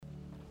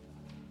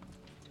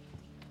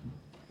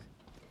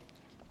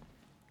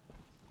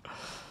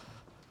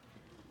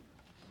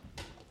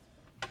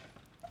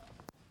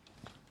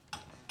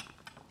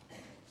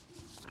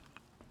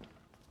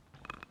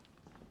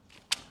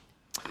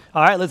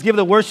All right, let's give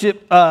the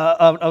worship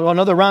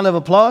another round of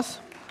applause.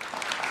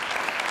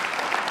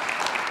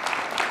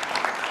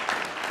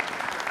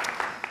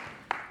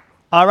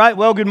 All right,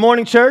 well, good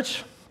morning,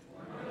 church.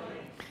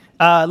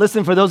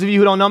 Listen, for those of you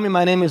who don't know me,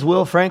 my name is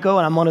Will Franco,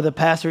 and I'm one of the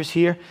pastors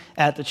here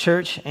at the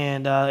church.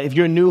 And if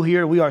you're new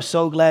here, we are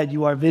so glad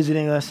you are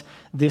visiting us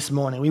this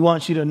morning. We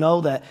want you to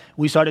know that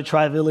we started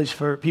Tri-Village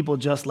for people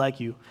just like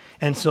you.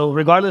 And so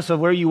regardless of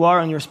where you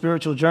are on your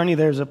spiritual journey,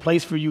 there's a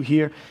place for you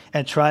here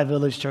at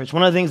Tri-Village Church.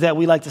 One of the things that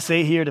we like to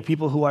say here to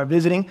people who are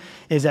visiting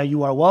is that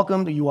you are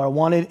welcomed, you are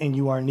wanted, and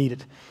you are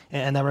needed.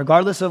 And that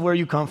regardless of where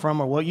you come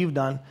from or what you've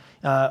done,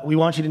 we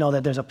want you to know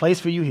that there's a place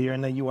for you here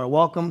and that you are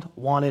welcomed,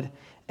 wanted,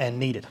 and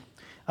needed.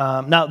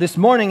 Now, this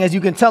morning, as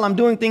you can tell, I'm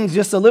doing things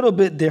just a little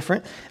bit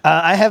different.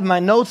 I have my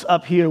notes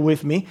up here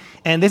with me,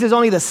 and this is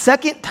only the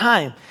second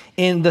time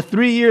in the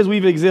 3 years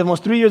we've existed,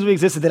 almost 3 years we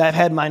existed, that I've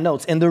had my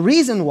notes. And the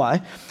reason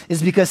why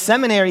is because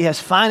seminary has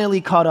finally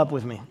caught up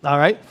with me, all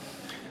right?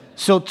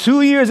 So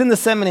 2 years in the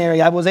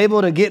seminary, I was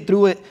able to get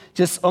through it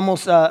just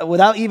almost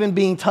without even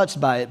being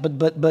touched by it.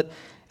 But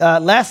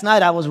last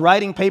night, I was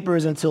writing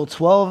papers until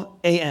 12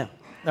 a.m.,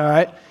 all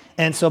right?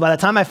 And so by the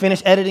time I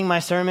finished editing my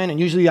sermon, and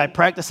usually I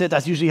practice it,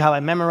 that's usually how I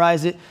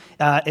memorize it,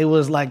 it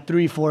was like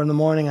 3, 4 in the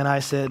morning, and I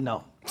said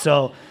no.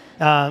 So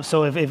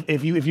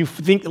if you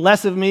think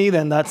less of me,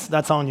 then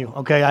that's on you,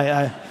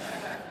 okay?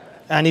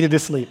 I needed to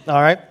sleep,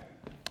 all right?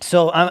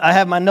 So I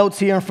have my notes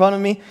here in front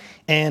of me,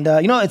 and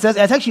it's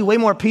actually way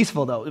more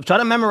peaceful, though.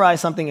 Trying to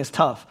memorize something is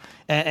tough,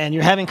 and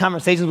you're having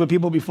conversations with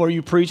people before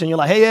you preach, and you're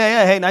like,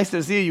 hey, nice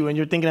to see you, and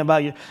you're thinking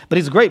about you. But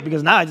it's great,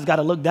 because now I just got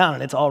to look down,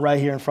 and it's all right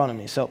here in front of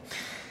me, So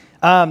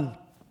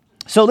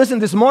listen,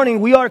 this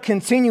morning we are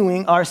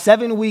continuing our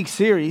 7-week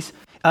series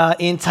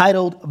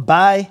entitled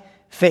By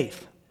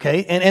Faith,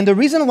 okay? And the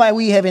reason why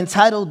we have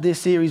entitled this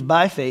series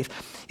By Faith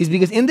is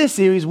because in this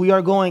series we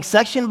are going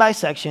section by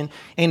section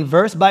and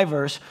verse by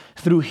verse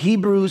through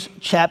Hebrews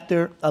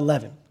chapter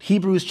 11.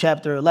 Hebrews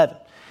chapter 11.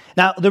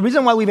 Now, the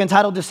reason why we've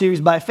entitled this series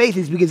By Faith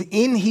is because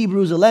in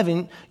Hebrews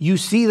 11 you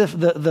see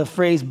the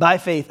phrase by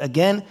faith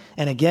again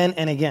and again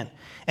and again.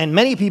 And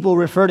many people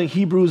refer to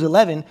Hebrews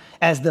 11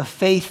 as the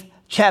faith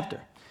chapter.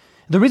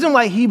 The reason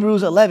why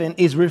Hebrews 11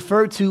 is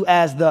referred to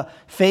as the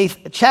faith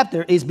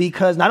chapter is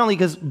because not only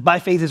because by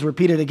faith is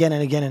repeated again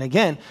and again and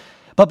again,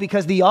 but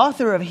because the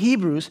author of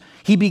Hebrews,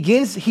 he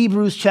begins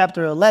Hebrews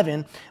chapter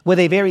 11 with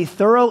a very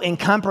thorough and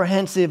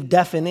comprehensive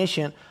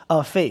definition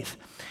of faith.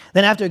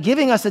 Then after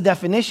giving us a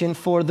definition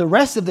for the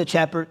rest of the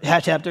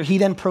chapter, he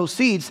then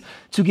proceeds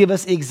to give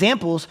us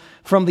examples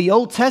from the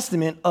Old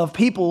Testament of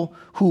people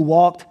who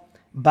walked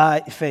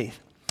by faith.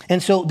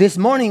 And so this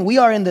morning, we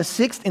are in the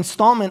 6th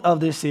installment of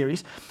this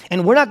series,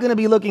 and we're not going to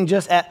be looking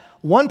just at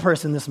one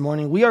person this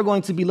morning. We are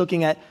going to be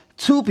looking at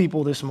 2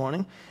 people this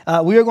morning.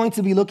 We are going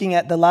to be looking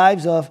at the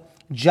lives of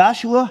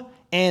Joshua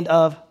and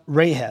of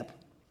Rahab.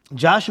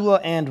 Joshua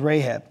and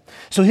Rahab.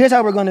 So here's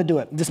how we're going to do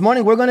it. This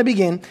morning, we're going to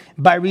begin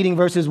by reading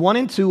verses 1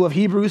 and 2 of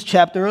Hebrews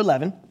chapter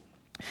 11.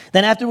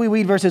 Then after we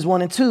read verses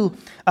 1 and 2,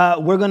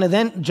 we're going to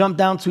then jump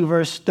down to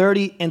verse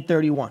 30 and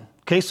 31.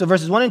 Okay, so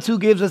verses 1 and 2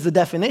 gives us the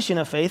definition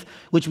of faith,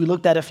 which we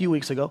looked at a few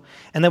weeks ago.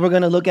 And then we're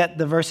going to look at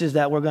the verses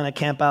that we're going to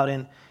camp out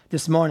in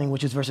this morning,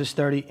 which is verses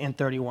 30 and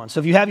 31. So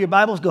if you have your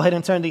Bibles, go ahead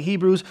and turn to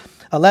Hebrews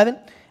 11.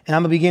 And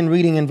I'm going to begin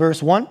reading in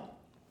verse 1.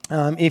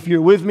 If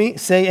you're with me,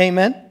 say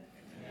amen. Amen.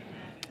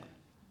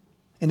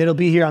 And it'll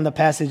be here on the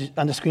passage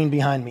on the screen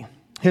behind me.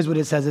 Here's what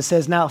it says. It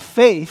says, now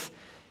faith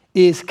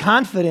is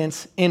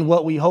confidence in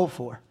what we hope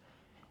for.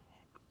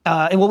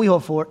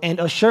 And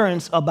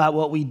assurance about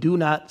what we do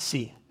not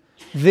see.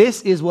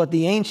 This is what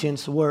the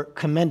ancients were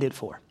commended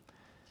for.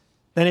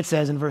 Then it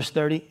says in verse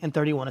 30 and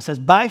 31, it says,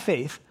 by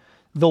faith,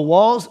 the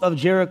walls of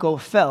Jericho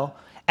fell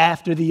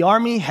after the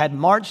army had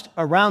marched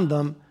around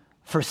them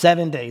for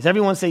 7 days.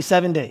 Everyone say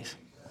 7 days.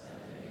 7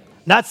 days.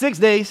 Not 6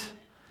 days.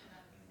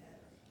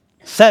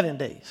 7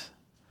 days.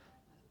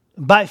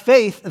 By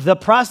faith, the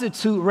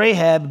prostitute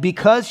Rahab,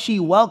 because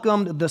she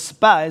welcomed the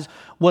spies,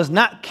 was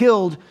not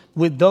killed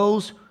with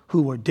those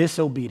who were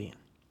disobedient.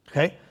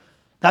 Okay?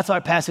 That's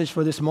our passage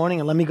for this morning,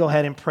 and let me go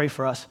ahead and pray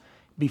for us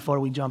before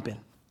we jump in.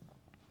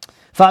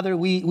 Father,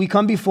 we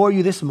come before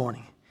you this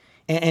morning,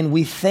 and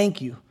we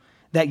thank you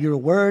that your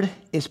word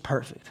is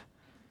perfect.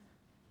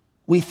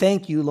 We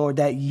thank you, Lord,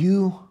 that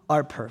you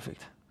are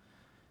perfect,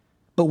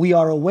 but we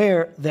are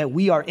aware that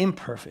we are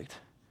imperfect,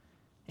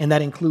 and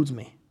that includes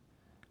me.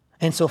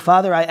 And so,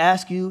 Father, I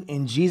ask you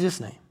in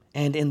Jesus' name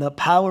and in the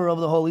power of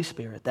the Holy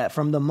Spirit that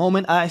from the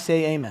moment I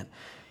say amen,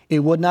 it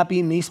would not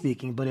be me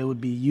speaking, but it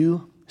would be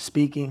you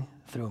speaking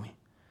through me.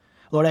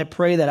 Lord, I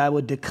pray that I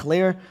would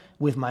declare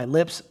with my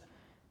lips,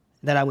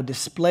 that I would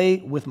display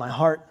with my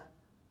heart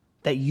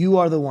that you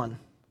are the one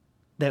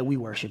that we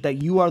worship,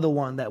 that you are the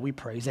one that we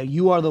praise, that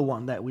you are the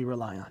one that we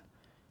rely on.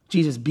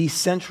 Jesus, be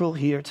central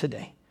here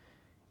today.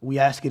 We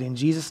ask it in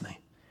Jesus' name.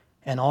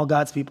 And all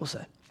God's people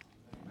said,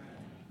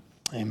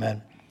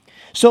 amen.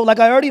 So like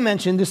I already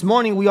mentioned, this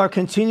morning we are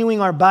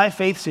continuing our By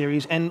Faith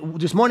series. And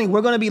this morning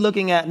we're going to be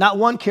looking at not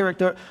one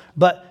character,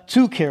 but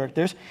two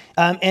characters.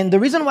 And the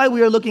reason why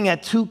we are looking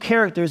at two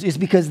characters is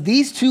because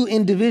these two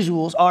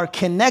individuals are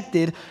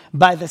connected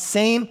by the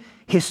same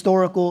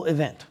historical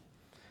event.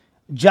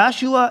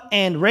 Joshua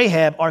and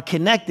Rahab are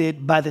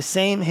connected by the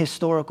same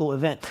historical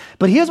event.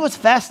 But here's what's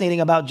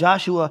fascinating about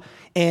Joshua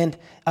and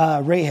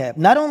Rahab.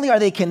 Not only are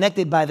they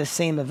connected by the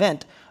same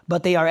event,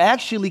 but they are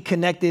actually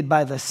connected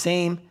by the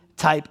same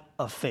type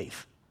of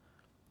faith.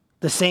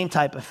 The same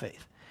type of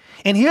faith.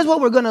 And here's what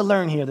we're going to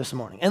learn here this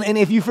morning. And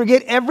if you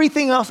forget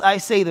everything else I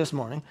say this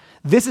morning,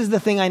 this is the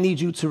thing I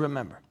need you to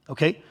remember,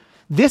 okay?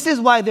 This is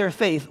why their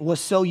faith was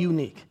so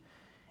unique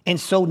and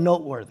so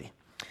noteworthy.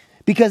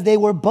 Because they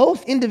were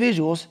both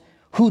individuals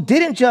who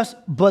didn't just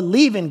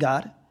believe in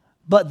God,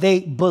 but they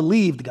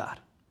believed God.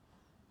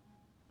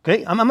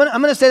 Okay? I'm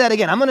going to say that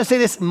again. I'm going to say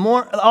this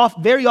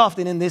very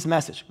often in this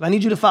message. I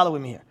need you to follow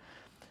with me here.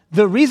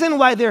 The reason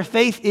why their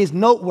faith is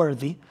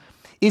noteworthy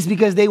is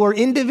because they were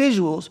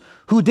individuals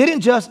who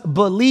didn't just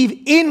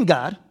believe in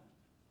God,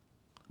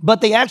 but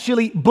they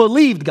actually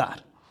believed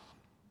God.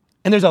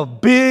 And there's a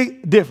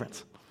big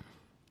difference.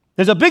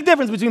 There's a big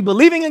difference between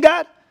believing in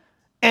God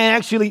and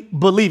actually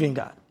believing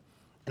God.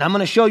 And I'm going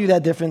to show you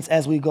that difference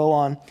as we go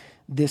on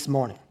this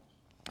morning.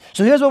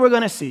 So here's what we're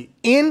going to see.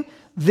 In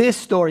this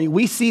story,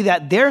 we see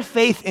that their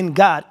faith in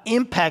God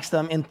impacts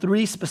them in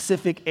three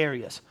specific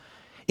areas.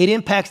 It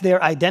impacts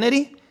their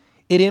identity,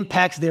 it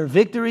impacts their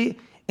victory,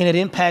 and it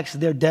impacts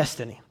their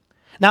destiny.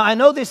 Now, I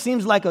know this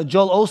seems like a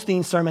Joel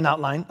Osteen sermon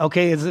outline,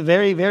 okay? It's a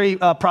very, very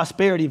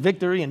prosperity,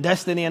 victory, and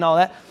destiny and all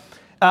that.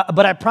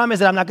 But I promise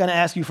that I'm not going to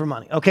ask you for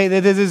money, okay?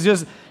 This is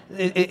just,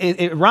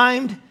 it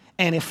rhymed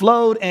and it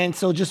flowed, and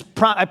so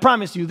I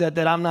promise you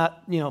that I'm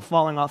not,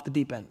 falling off the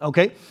deep end,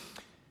 okay?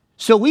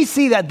 So we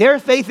see that their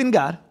faith in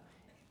God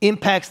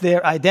impacts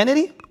their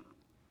identity,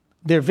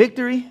 their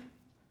victory,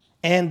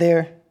 and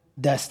their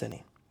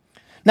destiny.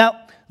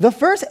 Now, the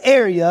first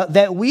area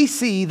that we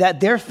see that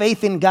their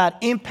faith in God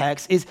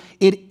impacts is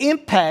it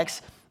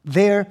impacts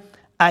their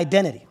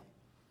identity,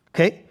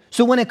 okay?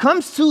 So when it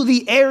comes to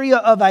the area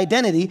of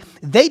identity,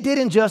 they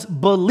didn't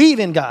just believe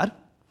in God,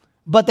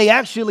 but they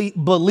actually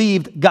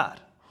believed God,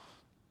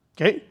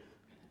 okay?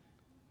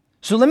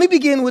 So let me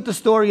begin with the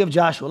story of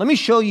Joshua. Let me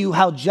show you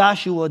how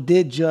Joshua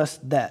did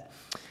just that.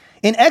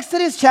 In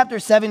Exodus chapter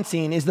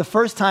 17 is the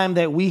first time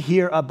that we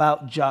hear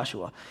about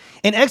Joshua.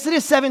 In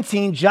Exodus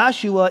 17,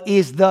 Joshua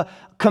is the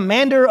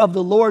commander of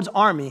the Lord's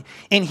army,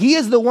 and he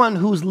is the one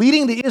who's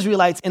leading the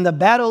Israelites in the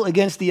battle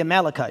against the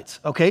Amalekites,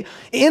 okay?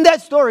 In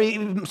that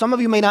story, some of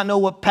you may not know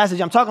what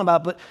passage I'm talking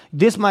about, but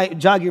this might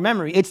jog your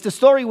memory. It's the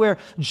story where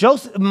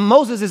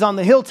Moses is on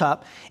the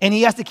hilltop, and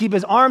he has to keep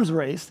his arms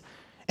raised,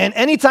 and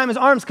anytime his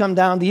arms come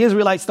down, the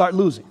Israelites start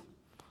losing.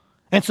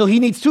 And so he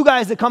needs two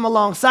guys to come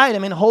alongside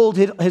him and hold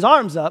his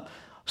arms up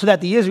so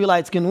that the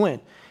Israelites can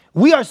win.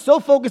 We are so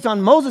focused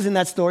on Moses in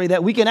that story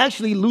that we can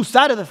actually lose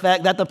sight of the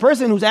fact that the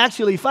person who's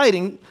actually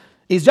fighting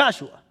is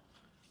Joshua.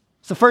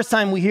 It's the first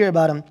time we hear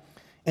about him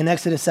in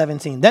Exodus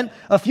 17. Then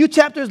a few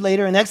chapters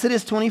later in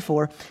Exodus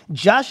 24,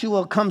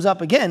 Joshua comes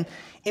up again.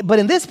 But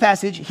in this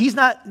passage, he's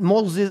not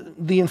Moses,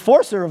 the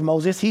enforcer of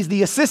Moses. He's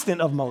the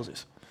assistant of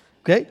Moses.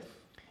 Okay?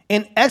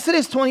 In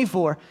Exodus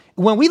 24,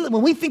 when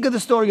we think of the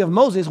story of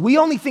Moses, we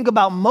only think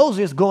about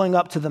Moses going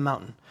up to the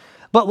mountain.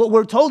 But what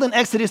we're told in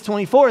Exodus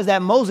 24 is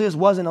that Moses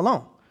wasn't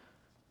alone.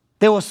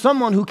 There was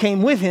someone who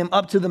came with him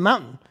up to the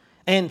mountain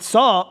and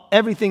saw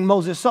everything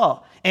Moses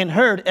saw and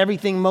heard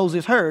everything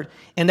Moses heard,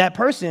 and that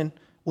person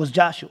was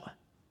Joshua.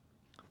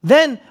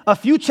 Then a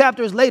few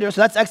chapters later,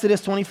 so that's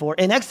Exodus 24,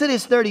 in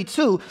Exodus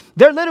 32,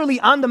 they're literally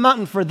on the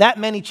mountain for that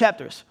many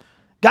chapters.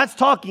 God's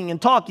talking and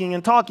talking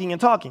and talking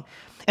and talking.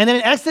 And then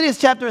in Exodus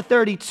chapter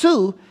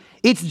 32,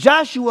 it's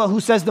Joshua who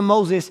says to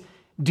Moses,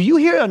 "Do you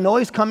hear a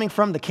noise coming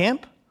from the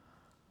camp?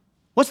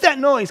 What's that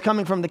noise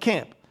coming from the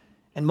camp?"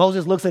 And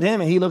Moses looks at him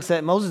and he looks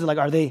at Moses like,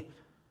 are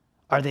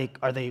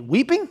they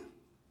weeping?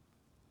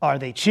 Are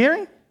they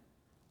cheering?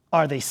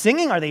 Are they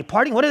singing? Are they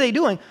partying? What are they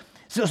doing?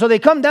 So they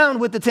come down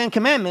with the 10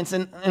 Commandments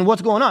and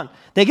what's going on.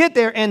 They get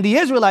there and the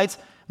Israelites,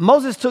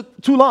 Moses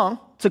took too long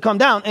to come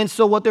down. And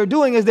so what they're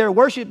doing is they're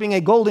worshiping a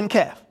golden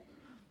calf.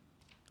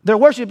 They're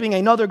worshiping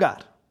another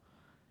God.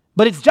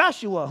 But it's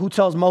Joshua who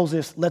tells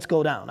Moses, let's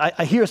go down.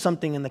 I hear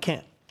something in the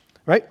camp,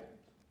 right?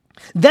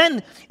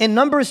 Then in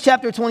Numbers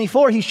chapter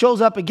 24, he shows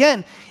up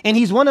again, and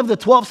he's one of the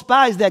 12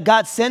 spies that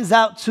God sends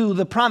out to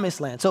the promised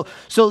land.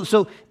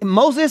 So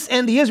Moses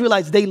and the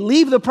Israelites, they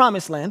leave the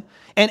promised land,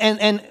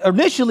 and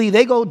initially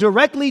they go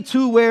directly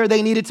to where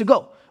they needed to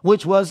go,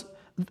 which was,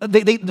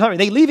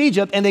 they leave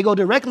Egypt and they go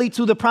directly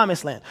to the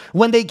promised land.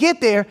 When they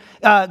get there,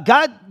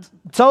 God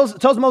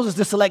tells Moses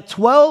to select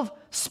 12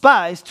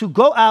 spies to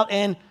go out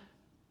and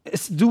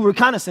do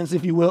reconnaissance,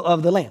 if you will,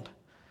 of the land.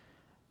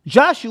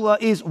 Joshua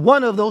is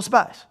one of those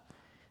spies.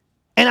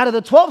 And out of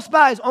the 12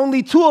 spies,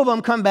 only 2 of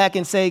them come back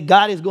and say,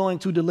 God is going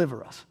to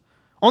deliver us.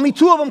 Only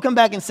 2 of them come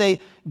back and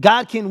say,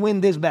 God can win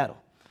this battle.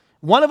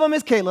 One of them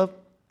is Caleb,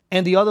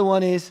 and the other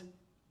one is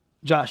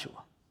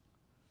Joshua.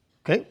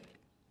 Okay?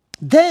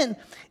 Then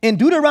in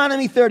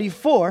Deuteronomy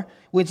 34,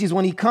 which is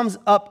when he comes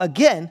up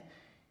again,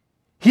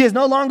 he is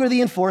no longer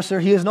the enforcer.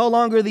 He is no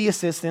longer the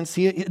assistant.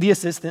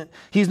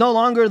 He's no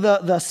longer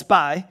the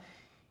spy.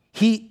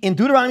 In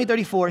Deuteronomy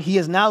 34, he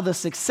is now the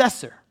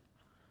successor,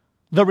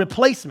 the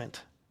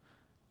replacement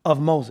of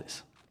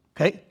Moses.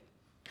 Okay?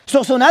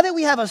 So now that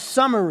we have a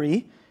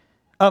summary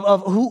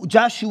of who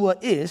Joshua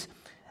is,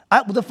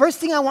 the first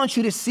thing I want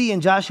you to see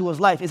in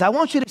Joshua's life is I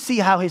want you to see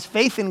how his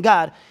faith in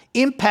God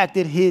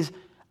impacted his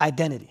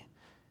identity.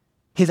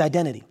 His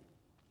identity.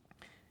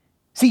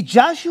 See,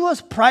 Joshua's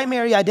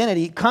primary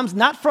identity comes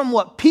not from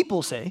what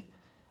people say,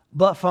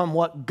 but from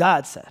what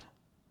God said.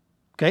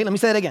 Okay, let me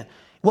say that again.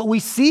 What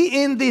we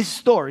see in this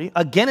story,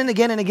 again and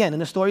again and again in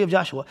the story of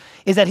Joshua,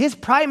 is that his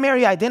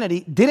primary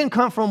identity didn't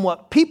come from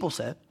what people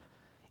said.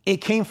 It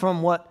came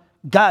from what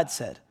God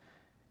said.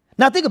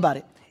 Now think about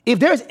it. If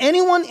there's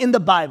anyone in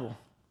the Bible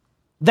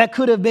that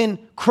could have been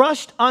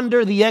crushed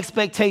under the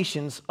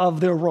expectations of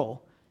their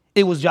role,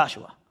 it was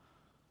Joshua.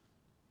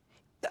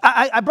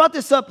 I brought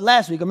this up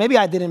last week, or maybe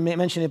I didn't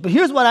mention it, but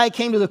here's what I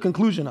came to the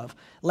conclusion of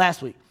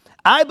last week.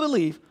 I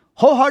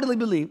wholeheartedly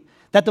believe,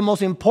 that the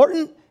most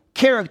important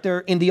character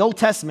in the Old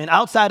Testament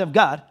outside of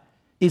God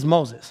is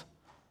Moses.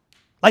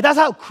 Like, that's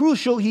how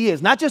crucial he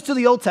is, not just to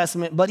the Old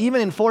Testament, but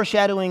even in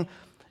foreshadowing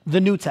the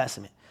New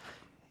Testament.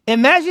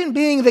 Imagine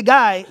being the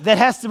guy that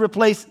has to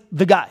replace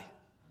the guy.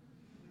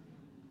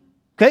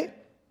 Okay?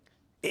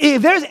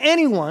 If there's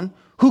anyone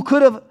who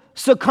could have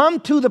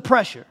succumbed to the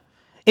pressure,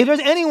 if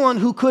there's anyone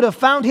who could have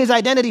found his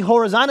identity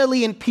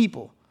horizontally in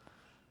people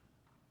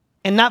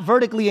and not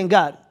vertically in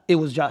God, it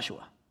was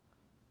Joshua.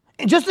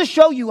 And just to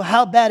show you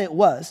how bad it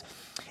was,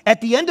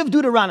 at the end of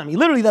Deuteronomy,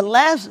 literally the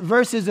last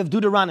verses of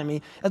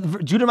Deuteronomy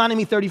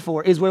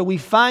 34 is where we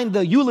find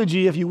the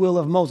eulogy, if you will,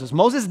 of Moses.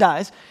 Moses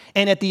dies,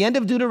 and at the end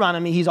of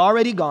Deuteronomy, he's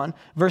already gone,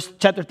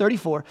 chapter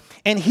 34.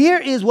 And here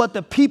is what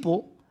the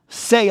people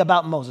say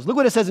about Moses. Look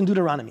what it says in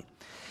Deuteronomy.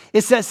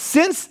 It says,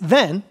 "Since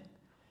then,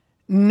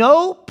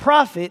 no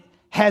prophet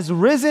has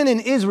risen in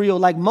Israel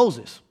like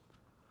Moses,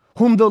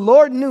 whom the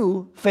Lord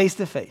knew face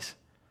to face,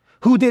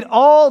 who did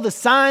all the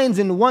signs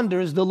and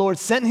wonders the Lord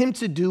sent him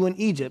to do in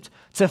Egypt,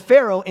 to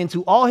Pharaoh and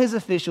to all his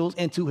officials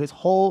and to his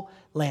whole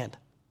land.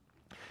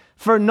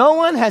 For no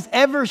one has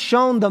ever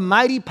shown the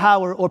mighty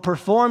power or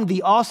performed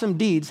the awesome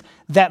deeds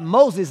that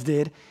Moses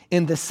did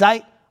in the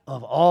sight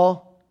of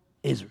all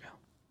Israel."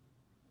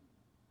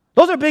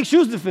 Those are big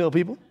shoes to fill,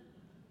 people.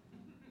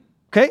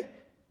 Okay?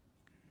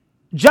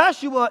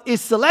 Joshua is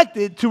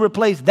selected to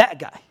replace that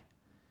guy.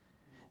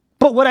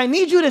 But what I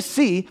need you to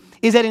see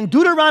is that in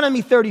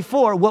Deuteronomy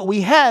 34, what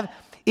we have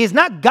is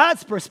not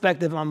God's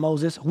perspective on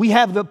Moses.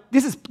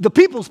 This is the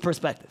people's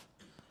perspective.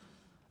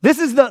 This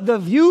is the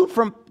view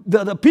from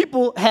the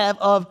people have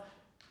of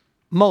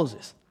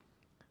Moses.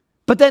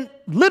 But then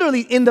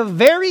literally in the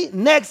very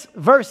next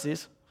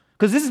verses,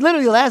 because this is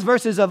literally the last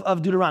verses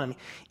of Deuteronomy,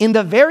 in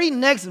the very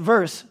next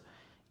verse,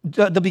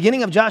 the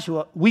beginning of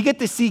Joshua, we get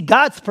to see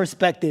God's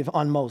perspective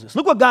on Moses.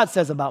 Look what God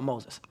says about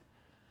Moses.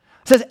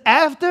 It says,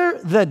 "After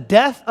the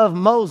death of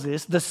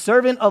Moses, the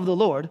servant of the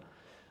Lord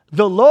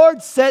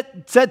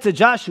said to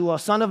Joshua,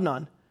 son of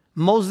Nun,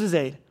 Moses'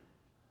 aide,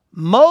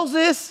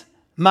 'Moses,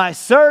 my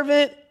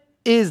servant,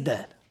 is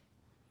dead.'"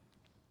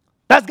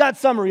 That's God's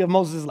summary of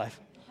Moses' life.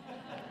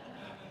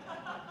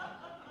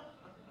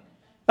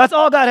 That's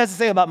all God has to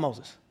say about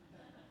Moses.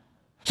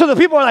 So the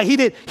people are like, he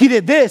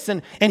did this,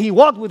 and he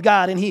walked with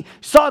God, and he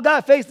saw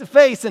God face to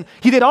face, and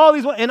he did all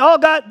these, and all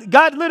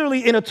God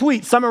literally in a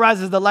tweet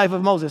summarizes the life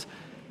of Moses.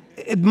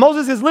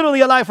 Moses is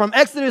literally alive from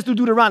Exodus to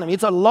Deuteronomy.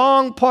 It's a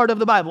long part of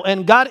the Bible.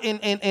 And God in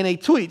a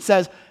tweet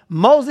says,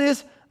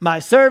 "Moses, my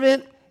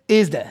servant,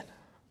 is dead."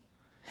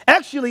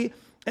 Actually,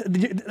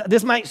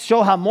 this might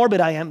show how morbid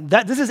I am.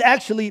 This is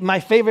actually my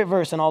favorite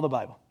verse in all the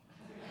Bible.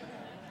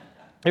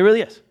 It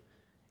really is.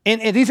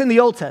 And at least in the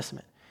Old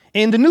Testament.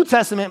 In the New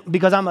Testament,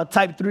 because I'm a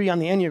type 3 on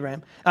the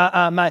Enneagram,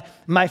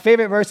 my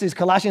favorite verse is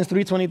Colossians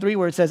 3:23,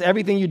 where it says,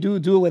 "Everything you do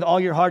it with all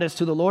your heart as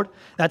to the Lord."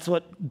 That's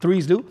what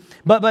 3s do.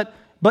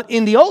 But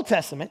in the Old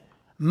Testament,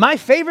 my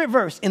favorite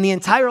verse in the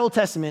entire Old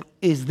Testament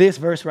is this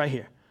verse right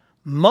here.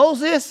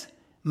 "Moses,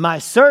 my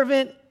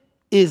servant,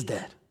 is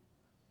dead.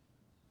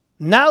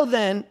 Now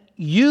then,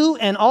 you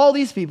and all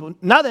these people,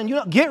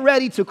 get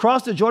ready to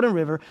cross the Jordan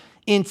River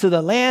into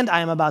the land I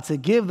am about to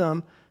give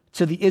them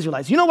to the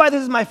Israelites." You know why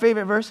this is my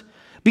favorite verse?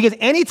 Because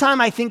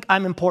anytime I think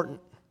I'm important,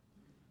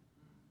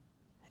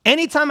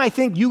 anytime I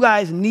think you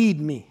guys need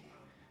me,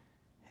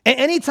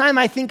 anytime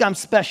I think I'm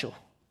special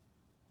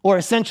or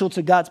essential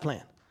to God's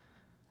plan,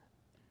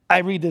 I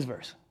read this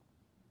verse.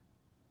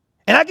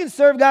 And I can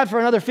serve God for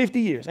another 50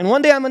 years. And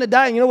one day I'm going to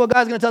die, and you know what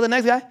God's going to tell the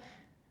next guy?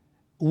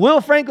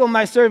 "Will Franco,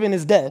 my servant,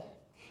 is dead.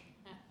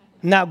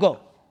 Now go."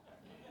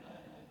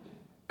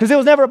 Because it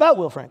was never about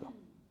Will Franco.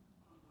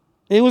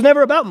 It was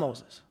never about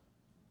Moses.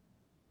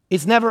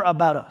 It's never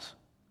about us.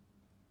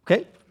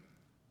 Okay?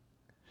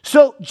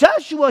 So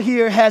Joshua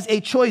here has a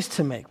choice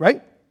to make,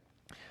 right?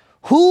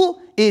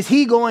 Who is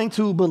he going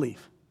to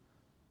believe?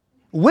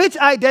 Which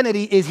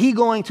identity is he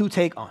going to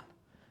take on?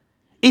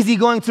 Is he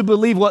going to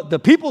believe what the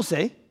people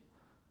say?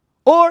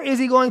 Or is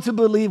he going to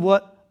believe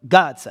what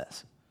God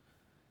says?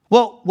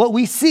 Well, what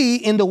we see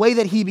in the way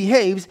that he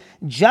behaves,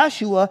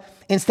 Joshua,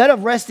 instead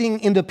of resting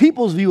in the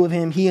people's view of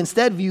him, he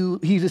instead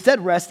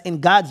rests in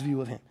God's view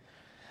of him.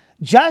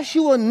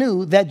 Joshua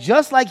knew that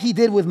just like he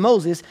did with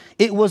Moses,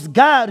 it was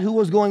God who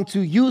was going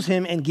to use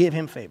him and give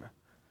him favor.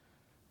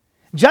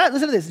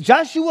 Listen to this.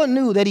 Joshua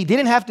knew that he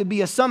didn't have to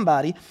be a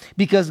somebody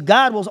because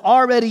God was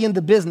already in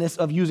the business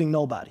of using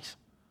nobodies.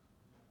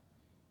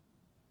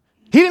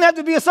 He didn't have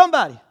to be a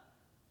somebody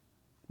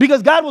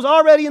because God was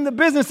already in the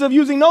business of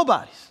using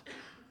nobodies.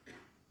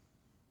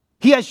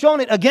 He has shown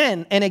it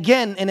again and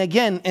again and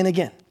again and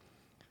again.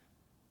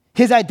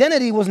 His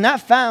identity was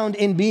not found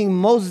in being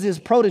Moses'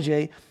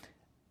 protege.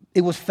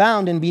 It was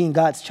found in being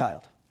God's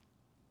child.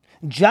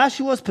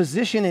 Joshua's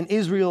position in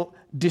Israel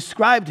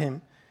described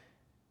him,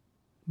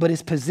 but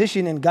his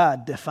position in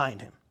God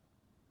defined him.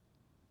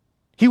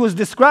 He was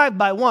described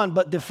by one,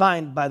 but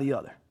defined by the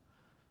other.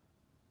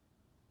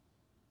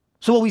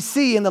 So what we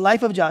see in the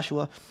life of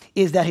Joshua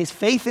is that his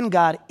faith in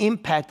God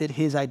impacted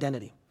his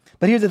identity.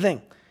 But here's the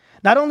thing.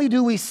 Not only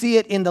do we see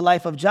it in the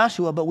life of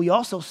Joshua, but we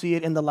also see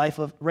it in the life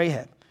of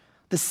Rahab.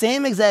 The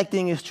same exact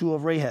thing is true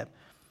of Rahab.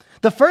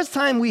 The first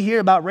time we hear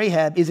about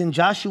Rahab is in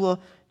Joshua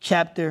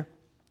chapter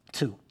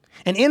 2.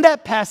 And in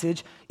that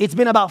passage, it's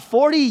been about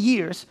 40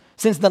 years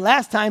since the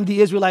last time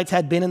the Israelites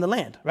had been in the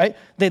land, right?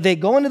 They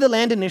go into the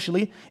land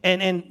initially,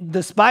 and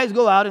the spies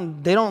go out,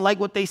 and they don't like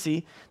what they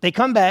see. They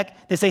come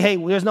back. They say, hey,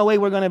 there's no way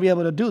we're going to be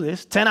able to do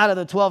this. 10 out of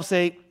the 12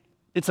 say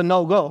it's a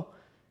no-go.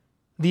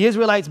 The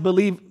Israelites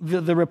believe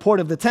the report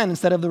of the 10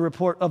 instead of the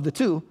report of the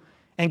 2,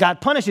 and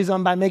God punishes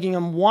them by making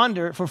them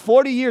wander for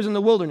 40 years in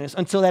the wilderness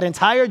until that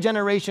entire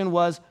generation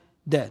was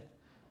dead.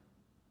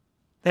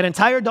 That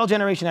entire adult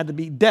generation had to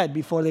be dead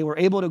before they were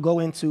able to go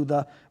into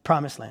the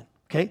promised land,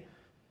 okay?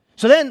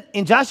 So then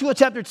in Joshua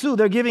chapter 2,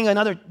 they're giving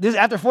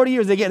after 40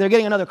 years, they're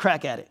getting another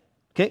crack at it,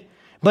 okay?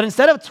 But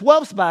instead of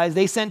 12 spies,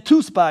 they sent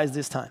 2 spies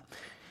this time.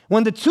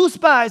 When the 2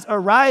 spies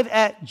arrive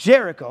at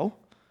Jericho,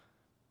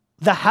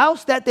 the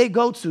house that they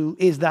go to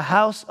is the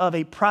house of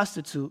a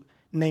prostitute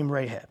named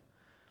Rahab.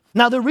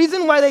 Now, the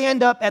reason why they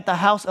end up at the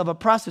house of a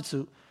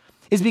prostitute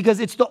is because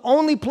it's the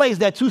only place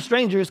that 2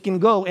 strangers can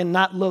go and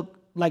not look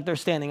like they're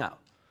standing out.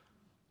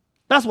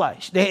 That's why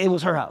it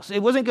was her house.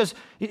 It wasn't because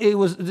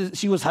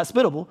she was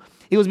hospitable.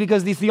 It was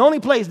because it's the only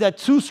place that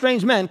 2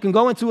 strange men can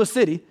go into a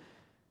city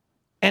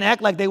and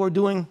act like they were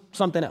doing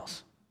something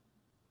else.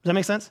 Does that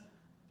make sense?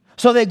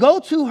 So they go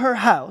to her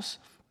house,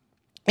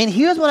 and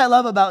here's what I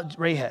love about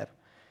Rahab.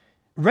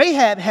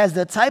 Rahab has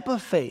the type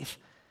of faith.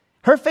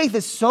 Her faith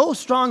is so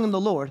strong in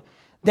the Lord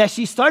that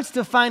she starts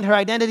to find her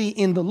identity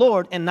in the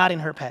Lord and not in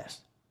her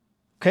past.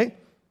 Okay?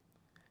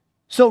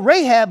 So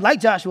Rahab, like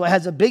Joshua,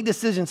 has a big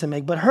decision to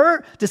make, but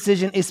her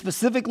decision is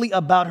specifically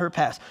about her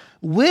past.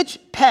 Which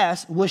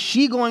past was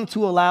she going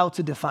to allow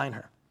to define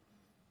her?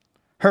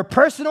 Her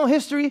personal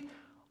history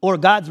or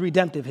God's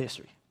redemptive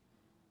history?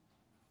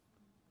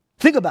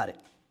 Think about it.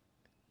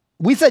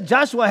 We said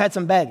Joshua had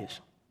some baggage.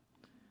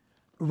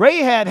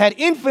 Rahab had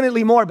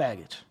infinitely more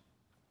baggage.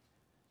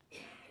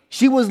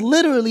 She was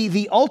literally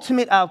the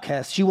ultimate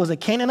outcast. She was a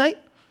Canaanite.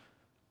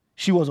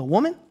 She was a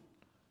woman.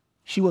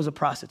 She was a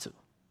prostitute.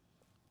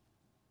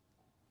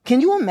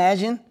 Can you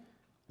imagine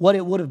what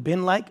it would have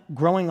been like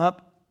growing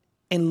up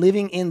and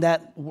living in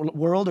that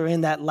world or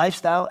in that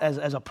lifestyle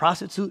as a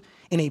prostitute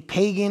in a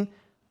pagan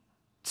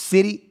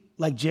city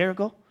like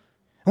Jericho?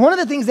 And one of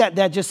the things that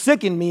just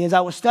sickened me as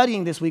I was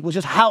studying this week was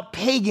just how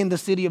pagan the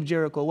city of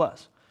Jericho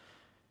was.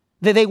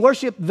 They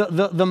worship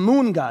the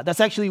moon god. That's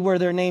actually where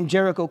their name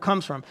Jericho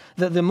comes from.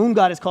 The moon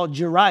god is called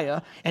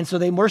Jeriah, and so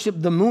they worship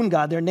the moon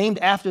god. They're named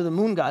after the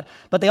moon god,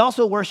 but they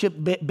also worship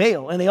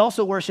Baal, and they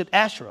also worship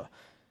Asherah.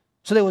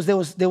 So there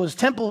was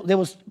temple, there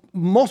was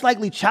most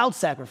likely child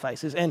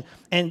sacrifices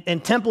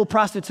and temple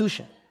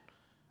prostitution.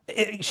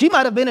 She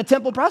might have been a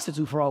temple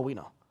prostitute for all we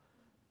know.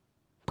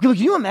 Because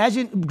can you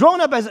imagine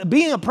growing up as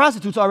being a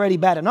prostitute's already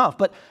bad enough,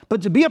 but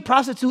to be a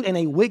prostitute in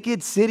a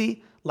wicked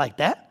city like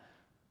that?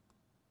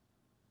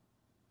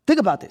 Think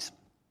about this.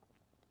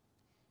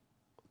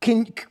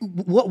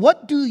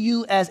 What do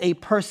you as a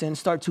person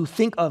start to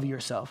think of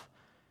yourself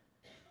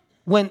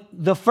when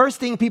the first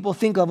thing people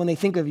think of when they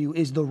think of you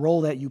is the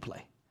role that you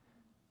play?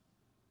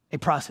 A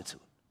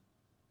prostitute.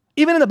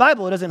 Even in the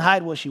Bible, it doesn't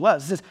hide what she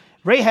was. It says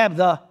Rahab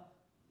the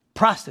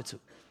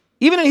prostitute.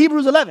 Even in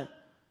Hebrews 11,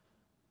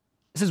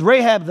 it says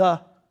Rahab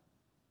the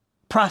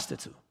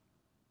prostitute.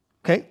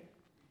 Okay?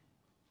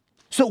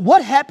 So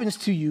what happens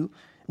to you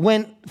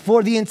when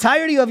for the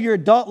entirety of your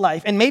adult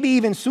life, and maybe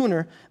even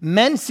sooner,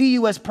 men see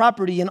you as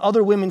property and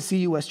other women see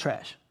you as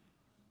trash?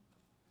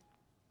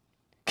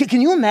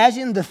 Can you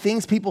imagine the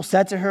things people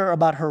said to her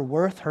about her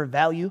worth, her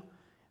value,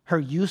 her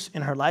use,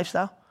 and her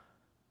lifestyle?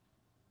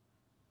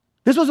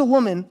 This was a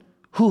woman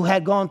who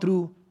had gone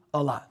through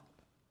a lot.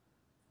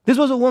 This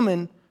was a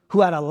woman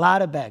who had a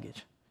lot of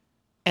baggage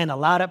and a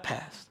lot of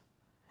past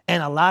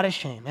and a lot of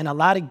shame and a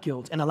lot of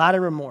guilt and a lot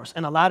of remorse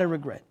and a lot of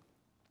regret.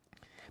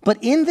 But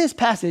in this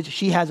passage,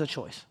 she has a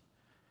choice.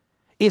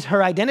 Is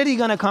her identity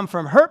going to come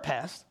from her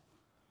past,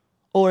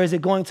 or is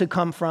it going to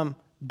come from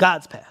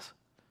God's past?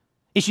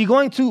 Is she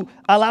going to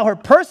allow her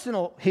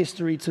personal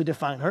history to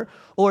define her,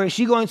 or is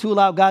she going to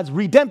allow God's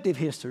redemptive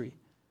history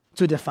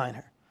to define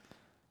her?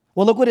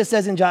 Well, look what it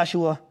says in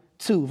Joshua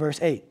 2, verse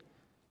 8.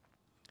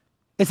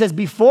 It says,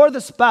 before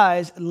the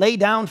spies lay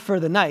down for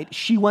the night,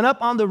 she went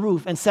up on the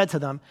roof and said to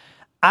them,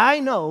 I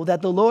know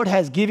that the Lord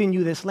has given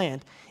you this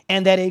land,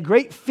 and that a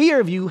great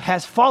fear of you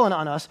has fallen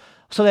on us,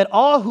 so that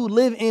all who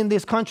live in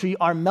this country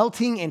are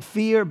melting in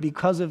fear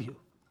because of you.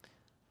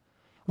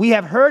 We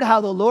have heard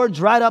how the Lord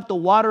dried up the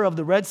water of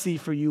the Red Sea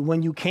for you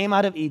when you came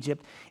out of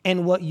Egypt,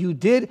 and what you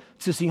did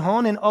to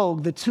Sihon and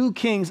Og, the two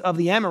kings of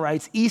the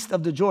Amorites east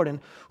of the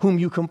Jordan, whom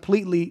you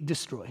completely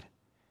destroyed.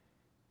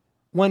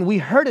 When we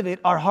heard of it,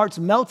 our hearts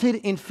melted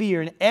in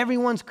fear, and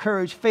everyone's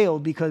courage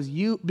failed because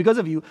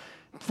of you.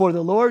 For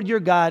the Lord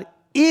your God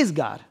is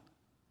God.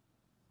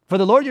 For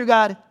the Lord your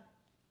God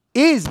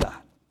is God,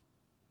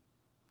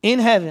 in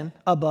heaven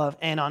above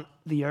and on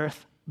the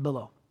earth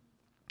below.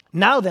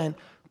 Now then,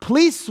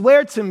 please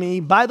swear to me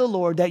by the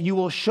Lord that you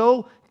will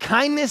show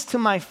kindness to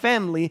my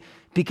family,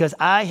 because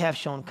I have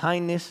shown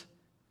kindness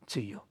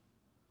to you.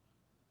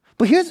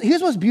 But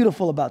here's what's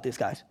beautiful about this,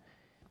 guys.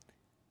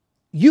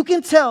 You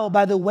can tell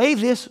by the way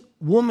this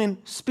woman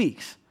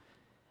speaks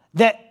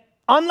that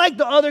unlike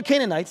the other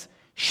Canaanites,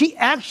 she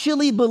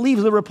actually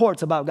believes the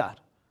reports about God.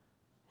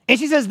 And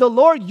she says, the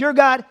Lord your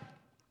God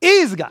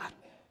is God.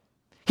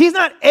 He's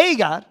not a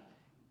God.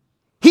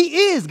 He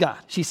is God,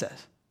 she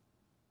says.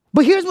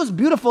 But here's what's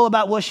beautiful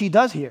about what she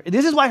does here.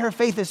 This is why her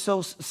faith is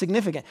so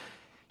significant.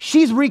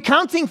 She's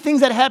recounting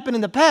things that happened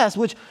in the past,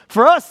 which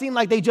for us seem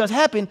like they just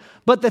happened,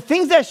 but the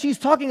things that she's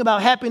talking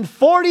about happened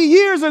 40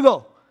 years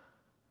ago.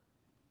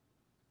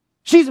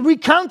 She's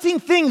recounting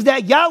things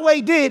that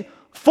Yahweh did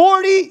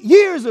 40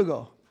 years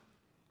ago.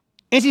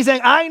 And she's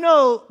saying, I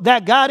know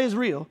that God is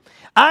real.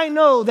 I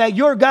know that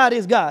your God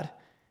is God.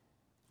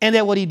 And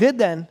that what he did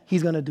then,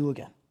 he's going to do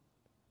again.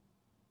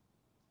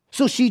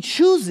 So she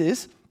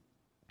chooses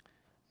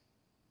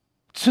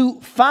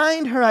to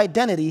find her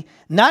identity,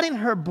 not in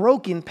her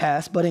broken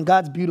past, but in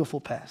God's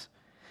beautiful past.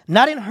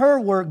 Not in her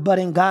work, but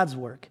in God's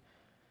work.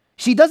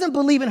 She doesn't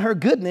believe in her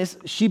goodness.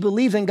 She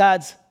believes in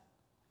God's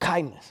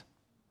kindness.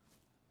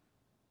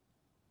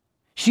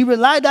 She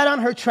relied not on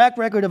her track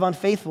record of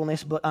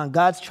unfaithfulness, but on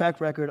God's track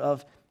record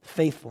of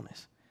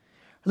faithfulness.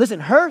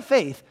 Listen, her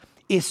faith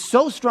is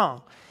so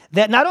strong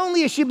that not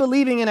only is she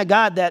believing in a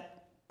God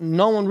that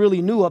no one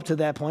really knew up to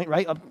that point,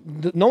 right?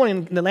 No one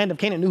in the land of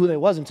Canaan knew who they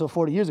was until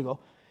 40 years ago.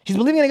 She's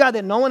believing in a God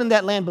that no one in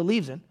that land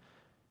believes in.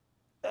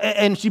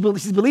 And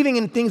she's believing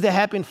in things that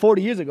happened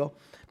 40 years ago.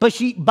 But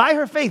she, by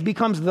her faith,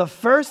 becomes the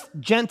first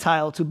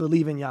Gentile to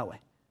believe in Yahweh.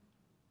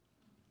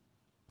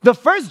 The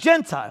first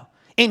Gentile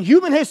in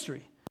human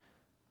history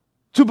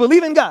to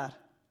believe in God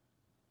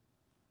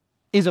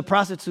is a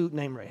prostitute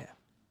named Rahab.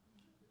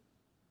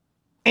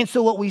 And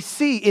so what we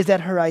see is that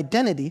her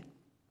identity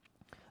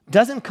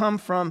doesn't come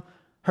from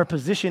her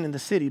position in the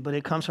city, but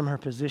it comes from her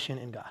position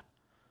in God.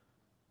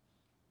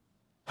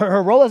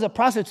 Her role as a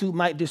prostitute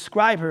might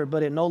describe her,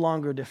 but it no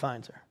longer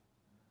defines her.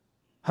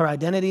 Her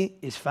identity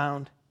is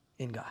found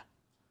in God.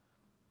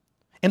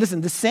 And listen,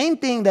 the same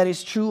thing that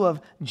is true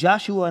of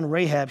Joshua and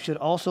Rahab should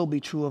also be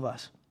true of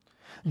us.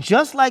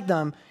 Just like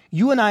them,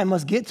 you and I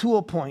must get to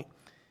a point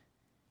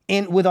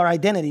with our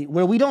identity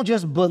where we don't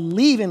just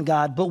believe in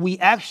God, but we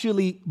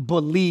actually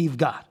believe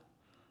God.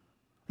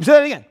 Let me say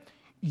that again.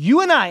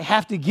 You and I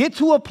have to get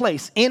to a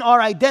place in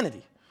our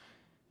identity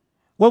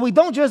where we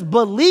don't just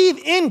believe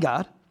in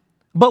God,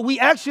 but we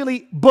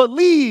actually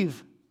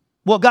believe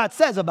what God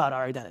says about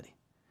our identity.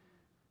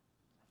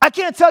 I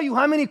can't tell you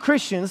how many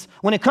Christians,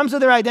 when it comes to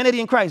their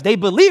identity in Christ, they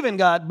believe in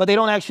God, but they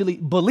don't actually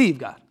believe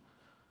God.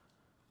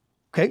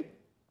 Okay?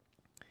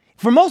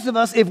 For most of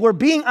us, if we're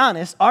being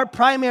honest, our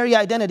primary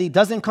identity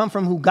doesn't come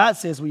from who God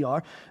says we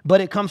are, but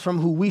it comes from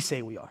who we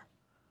say we are.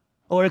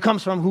 Or it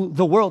comes from who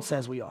the world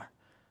says we are.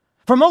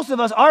 For most of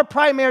us, our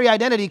primary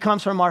identity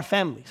comes from our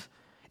families.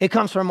 It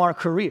comes from our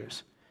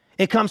careers.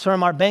 It comes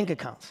from our bank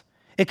accounts.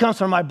 It comes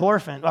from our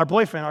boyfriend,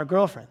 our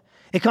girlfriend.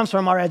 It comes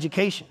from our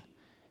education.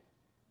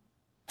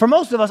 For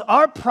most of us,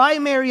 our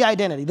primary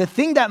identity, the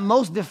thing that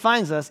most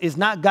defines us, is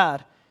not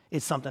God,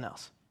 it's something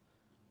else.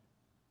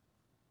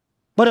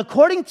 But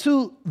according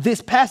to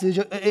this passage,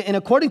 and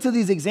according to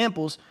these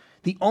examples,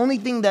 the only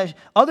thing that,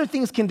 other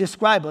things can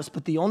describe us,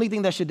 but the only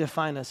thing that should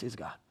define us is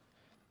God.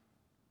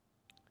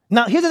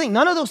 Now, here's the thing.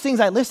 None of those things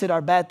I listed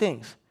are bad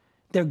things.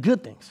 They're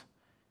good things.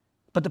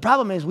 But the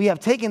problem is we have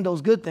taken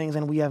those good things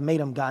and we have made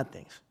them God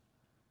things.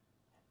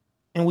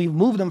 And we've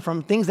moved them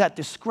from things that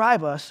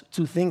describe us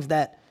to things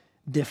that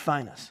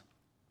define us.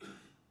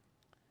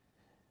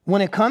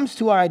 When it comes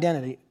to our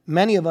identity,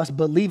 many of us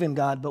believe in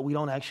God, but we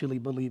don't actually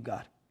believe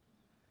God.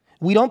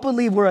 We don't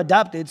believe we're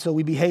adopted, so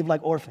we behave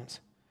like orphans.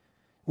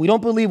 We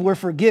don't believe we're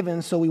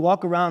forgiven, so we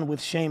walk around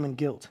with shame and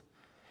guilt.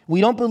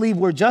 We don't believe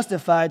we're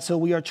justified, so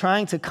we are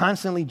trying to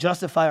constantly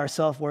justify our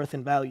self-worth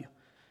and value.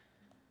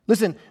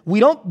 Listen,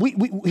 here's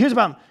the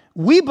problem.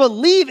 We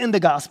believe in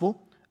the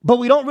gospel, but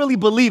we don't really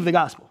believe the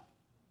gospel.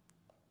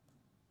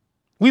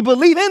 We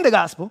believe in the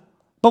gospel,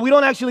 but we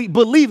don't actually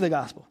believe the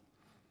gospel.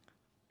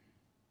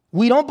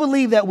 We don't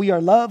believe that we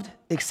are loved,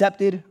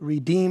 accepted,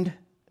 redeemed,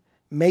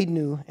 made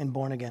new, and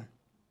born again.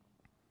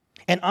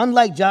 And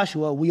unlike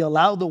Joshua, we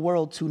allow the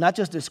world to not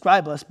just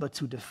describe us, but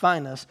to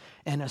define us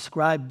and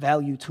ascribe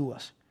value to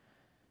us.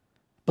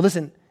 But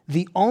listen,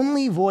 the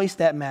only voice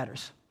that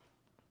matters,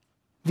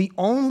 the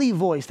only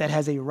voice that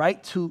has a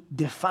right to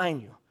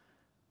define you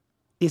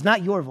is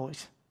not your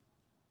voice,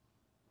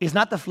 is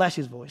not the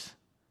flesh's voice,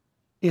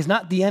 is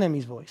not the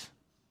enemy's voice,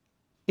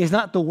 is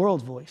not the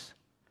world's voice,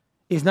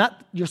 is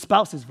not your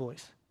spouse's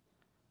voice,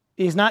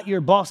 is not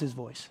your boss's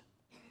voice.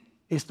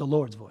 It's the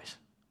Lord's voice.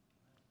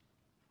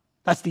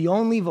 That's the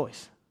only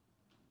voice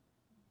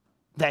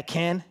that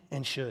can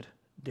and should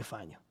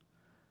define you.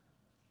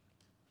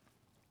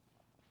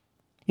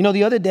 You know,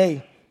 the other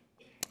day,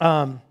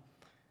 I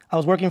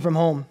was working from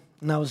home,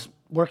 and I was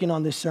working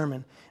on this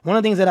sermon. One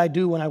of the things that I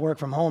do when I work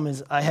from home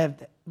is I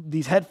have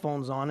these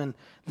headphones on, and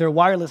they're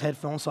wireless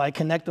headphones, so I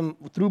connect them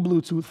through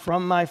Bluetooth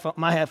from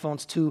my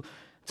headphones to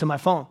my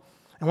phone.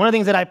 And one of the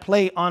things that I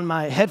play on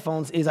my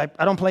headphones is I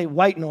don't play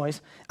white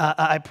noise.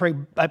 I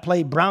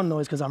play brown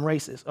noise because I'm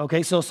racist.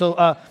 Okay,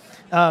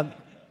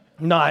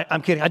 no,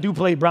 I'm kidding. I do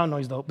play brown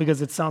noise though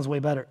because it sounds way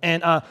better.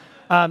 And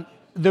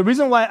the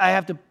reason why I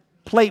have to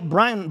play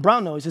brown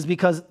noise is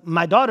because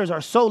my daughters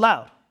are so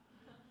loud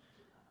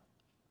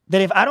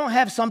that if I don't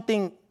have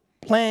something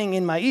playing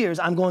in my ears,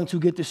 I'm going to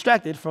get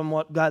distracted from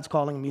what God's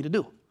calling me to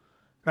do.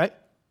 Right?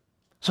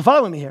 So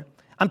follow with me here.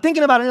 I'm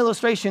thinking about an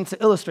illustration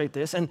to illustrate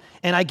this, and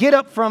I get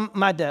up from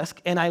my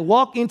desk, and I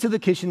walk into the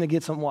kitchen to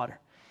get some water.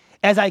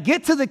 As I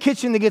get to the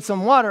kitchen to get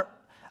some water,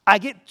 I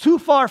get too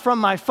far from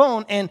my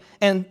phone, and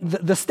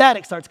the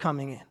static starts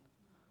coming in.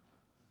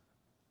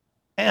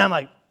 And I'm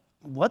like,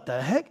 what the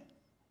heck?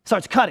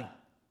 Starts cutting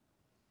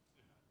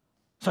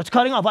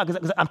off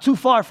because I'm too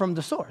far from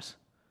the source.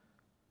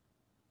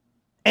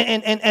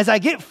 And as I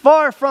get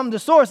far from the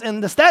source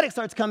and the static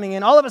starts coming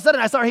in, all of a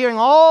sudden I start hearing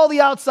all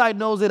the outside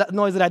noise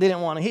that I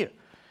didn't want to hear.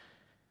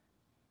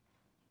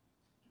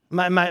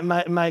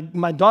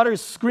 My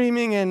daughter's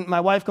screaming and my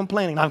wife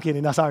complaining. No, I'm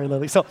kidding. No, sorry,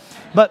 Lily.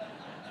 But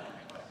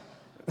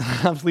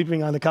I'm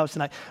sleeping on the couch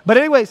tonight. But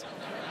anyways,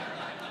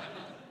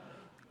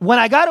 when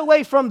I got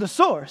away from the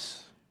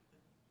source,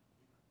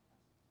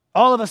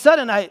 all of a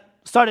sudden I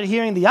started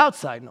hearing the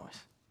outside noise.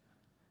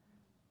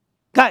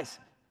 Guys,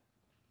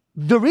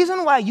 the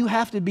reason why you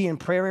have to be in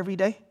prayer every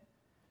day,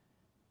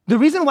 the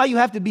reason why you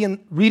have to be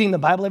reading the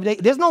Bible every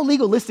day, there's no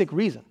legalistic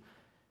reason.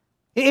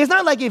 It's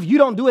not like if you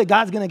don't do it,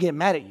 God's going to get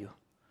mad at you.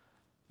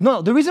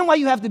 No, the reason why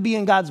you have to be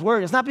in God's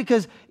word is not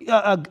because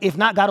if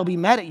not, God will be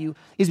mad at you.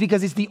 It's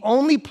because it's the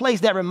only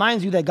place that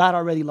reminds you that God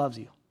already loves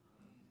you.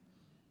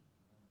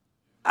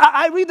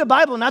 I read the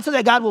Bible not so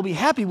that God will be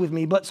happy with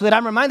me, but so that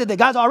I'm reminded that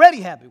God's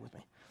already happy with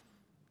me.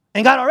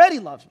 And God already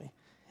loves me.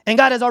 And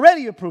God has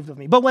already approved of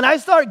me. But when I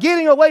start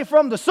getting away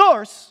from the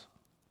source,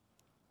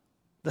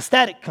 the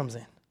static comes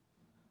in.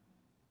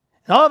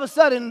 And all of a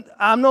sudden,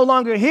 I'm no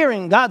longer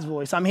hearing God's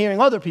voice. I'm hearing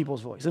other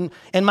people's voice. And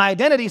my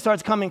identity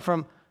starts coming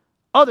from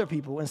other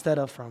people instead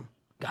of from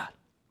God.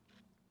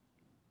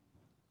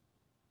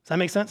 Does that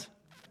make sense?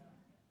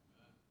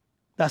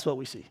 That's what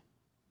we see.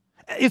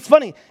 It's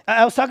funny.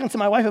 I was talking to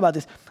my wife about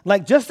this.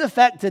 Like, just the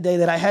fact today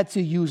that I had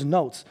to use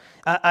notes,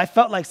 I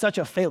felt like such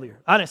a failure,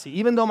 honestly.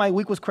 Even though my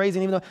week was crazy,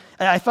 and even though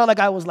I felt like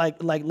I was like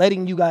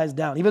letting you guys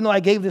down. Even though I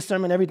gave this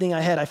sermon everything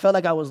I had, I felt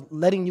like I was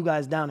letting you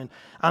guys down. And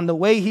on the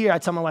way here, I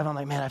tell my wife, I'm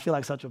like, man, I feel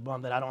like such a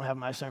bum that I don't have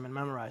my sermon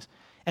memorized.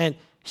 And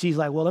she's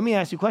like, well, let me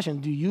ask you a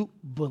question. Do you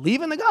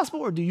believe in the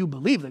gospel or do you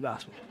believe the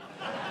gospel?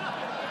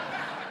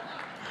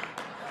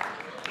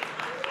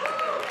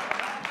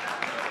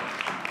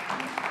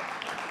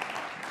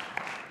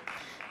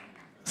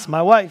 That's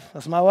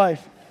my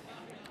wife.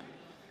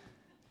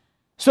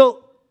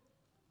 So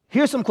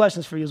here's some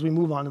questions for you as we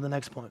move on to the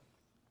next point.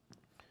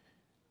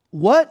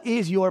 What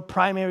is your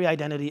primary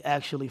identity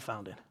actually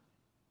found in?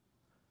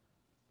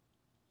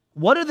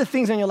 What are the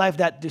things in your life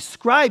that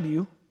describe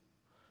you?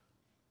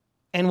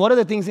 And what are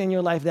the things in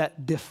your life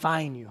that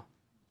define you?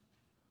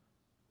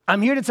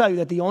 I'm here to tell you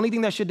that the only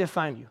thing that should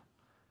define you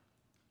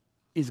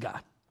is God.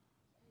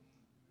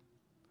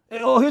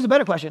 Oh, here's a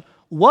better question.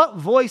 What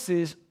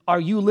voices are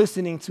you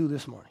listening to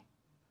this morning?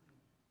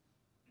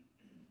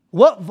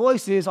 What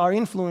voices are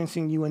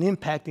influencing you and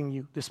impacting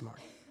you this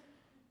morning?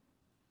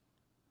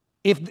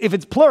 If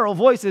it's plural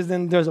voices,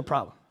 then there's a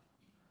problem.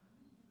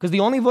 Because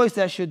the only voice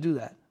that should do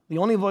that, the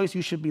only voice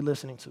you should be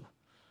listening to,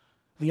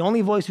 the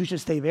only voice you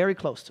should stay very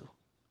close to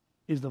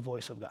is the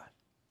voice of God.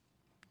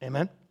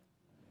 Amen?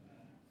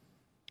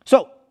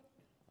 So,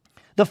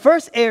 the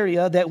first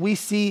area that we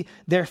see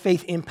their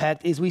faith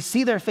impact is we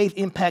see their faith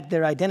impact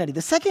their identity.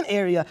 The second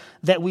area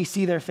that we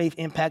see their faith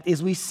impact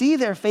is we see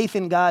their faith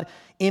in God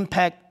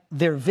impact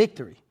their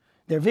victory.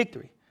 Their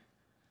victory.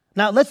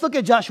 Now, let's look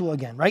at Joshua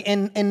again, right?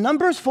 In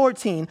Numbers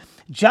 14,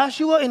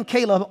 Joshua and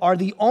Caleb are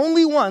the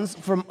only ones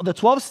from the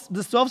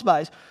 12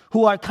 spies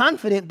who are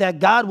confident that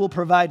God will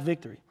provide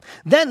victory.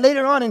 Then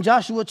later on in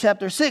Joshua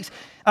chapter 6,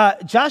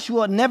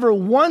 Joshua never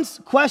once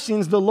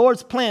questions the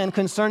Lord's plan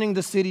concerning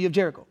the city of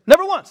Jericho.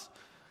 Never once,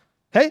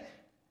 okay?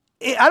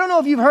 I don't know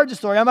if you've heard the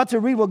story. I'm about to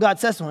read what God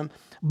says to him,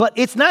 but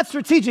it's not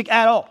strategic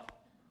at all.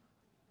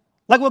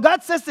 Like what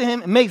God says to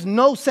him makes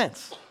no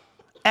sense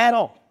at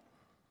all.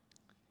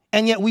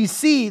 And yet we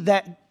see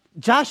that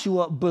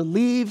Joshua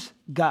believes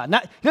God.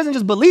 He doesn't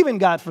just believe in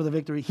God for the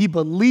victory. He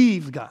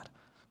believes God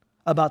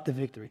about the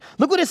victory.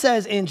 Look what it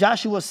says in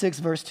Joshua 6,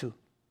 verse 2.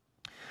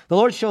 The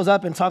Lord shows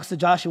up and talks to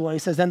Joshua. He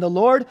says, "Then the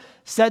Lord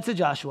said to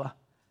Joshua,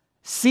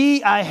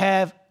 'See, I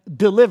have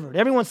delivered.'"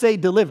 Everyone say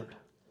delivered.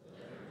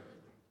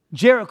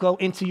 "'Jericho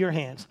into your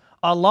hands,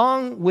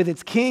 along with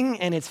its king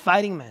and its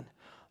fighting men.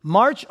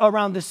 March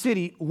around the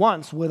city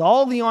once with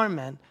all the armed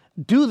men.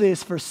 Do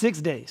this for 6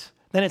 days."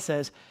 Then it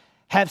says,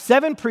 "Have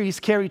 7 priests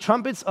carry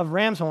trumpets of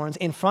ram's horns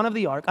in front of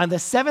the ark. On the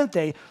 7th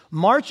day,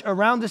 march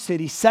around the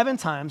city 7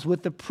 times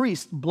with the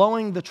priests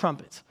blowing the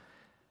trumpets.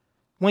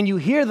 When you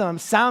hear them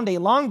sound a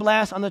long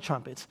blast on the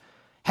trumpets,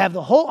 have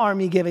the whole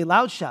army give a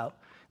loud shout.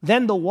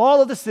 Then the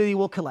wall of the city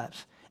will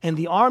collapse, and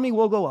the army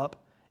will go up,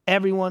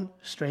 everyone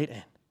straight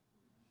in."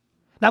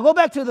 Now go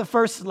back to the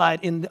first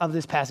slide of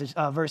this passage,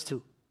 verse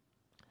 2.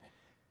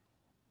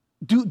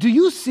 Do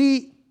you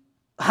see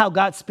how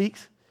God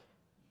speaks?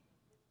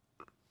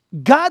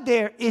 God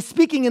there is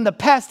speaking in the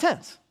past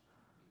tense.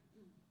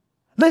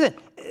 Listen,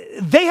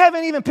 they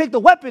haven't even picked a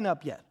weapon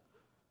up yet.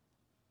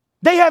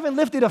 They haven't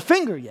lifted a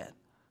finger yet.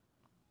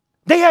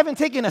 They haven't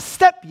taken a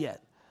step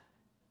yet.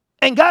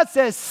 And God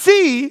says,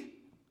 "See,"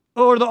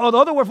 or the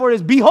other word for it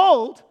is,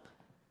 "Behold,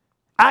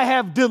 I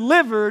have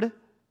delivered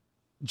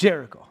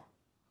Jericho."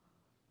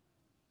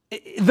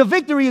 The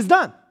victory is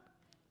done.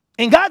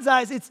 In God's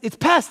eyes, it's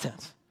past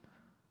tense.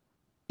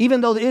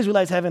 Even though the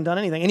Israelites haven't done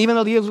anything, and even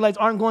though the Israelites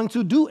aren't going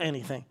to do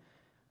anything,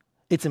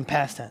 it's in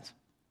past tense,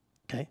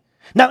 okay?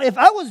 Now, if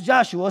I was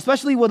Joshua,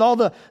 especially with all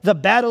the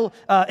battle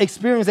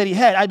experience that he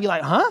had, I'd be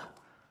like, huh?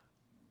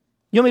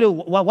 You want me to,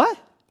 what?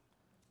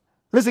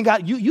 Listen,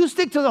 God, you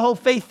stick to the whole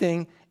faith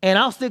thing, and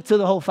I'll stick to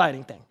the whole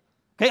fighting thing,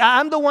 okay?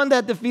 I'm the one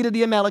that defeated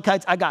the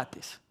Amalekites. I got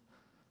this.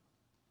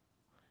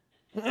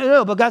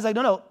 No, but God's like,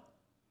 no,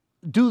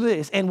 do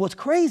this. And what's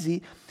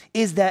crazy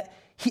is that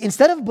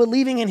instead of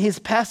believing in his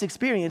past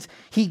experience,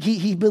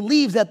 he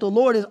believes that the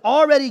Lord has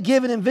already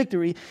given him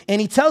victory, and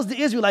he tells the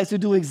Israelites to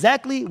do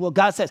exactly what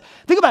God says.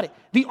 Think about it.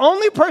 The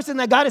only person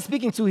that God is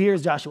speaking to here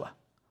is Joshua.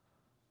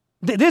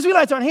 The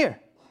Israelites aren't here.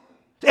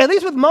 At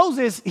least with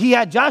Moses, he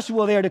had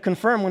Joshua there to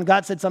confirm when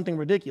God said something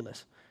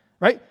ridiculous,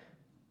 right?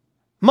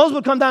 Moses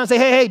would come down and say,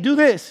 hey, do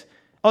this.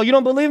 Oh, you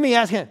don't believe me?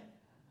 Ask him.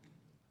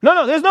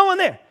 No, there's no one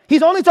there.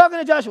 He's only talking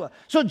to Joshua.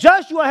 So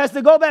Joshua has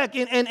to go back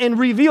and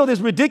reveal this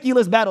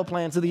ridiculous battle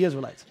plan to the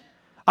Israelites.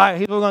 All right,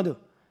 here's what we're going to do.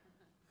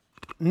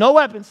 No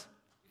weapons.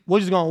 We're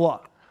just going to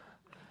walk.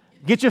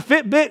 Get your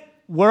Fitbit.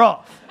 We're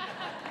off.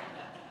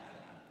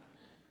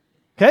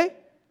 Okay?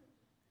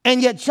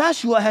 And yet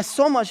Joshua has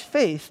so much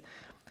faith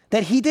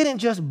that he didn't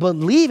just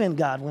believe in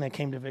God when it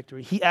came to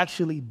victory. He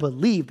actually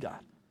believed God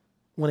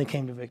when it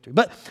came to victory.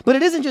 But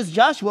it isn't just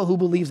Joshua who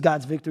believes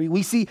God's victory.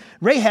 We see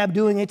Rahab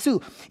doing it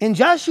too. In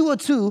Joshua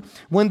 2,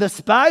 when the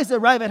spies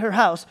arrive at her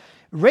house,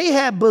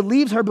 Rahab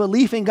believes her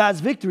belief in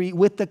God's victory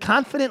with the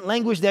confident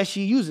language that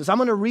she uses. I'm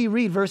going to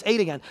reread verse 8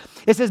 again.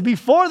 It says,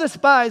 "Before the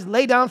spies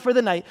lay down for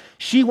the night,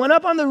 she went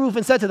up on the roof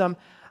and said to them,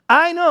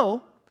 'I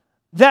know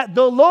that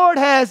the Lord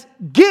has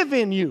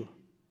given you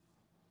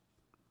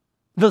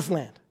this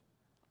land.'"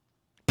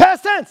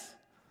 Past tense.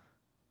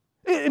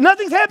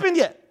 Nothing's happened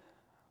yet.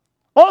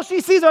 All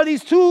she sees are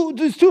these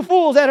two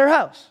fools at her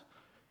house.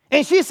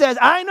 And she says,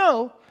 "I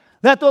know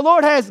that the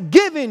Lord has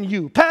given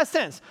you," past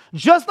tense.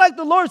 Just like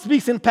the Lord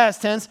speaks in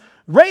past tense,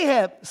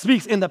 Rahab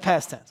speaks in the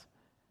past tense.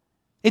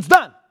 It's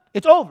done.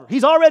 It's over.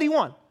 He's already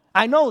won.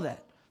 I know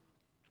that.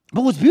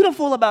 But what's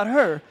beautiful about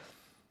her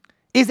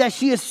is that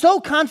she is so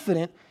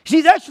confident.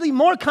 She's actually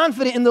more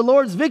confident in the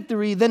Lord's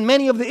victory than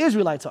many of the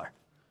Israelites are.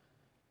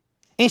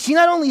 And she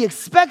not only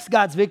expects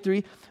God's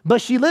victory,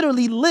 but she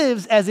literally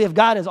lives as if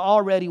God has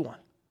already won.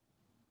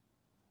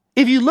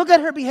 If you look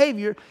at her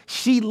behavior,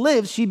 she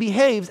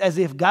behaves as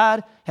if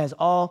God has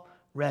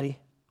already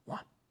won.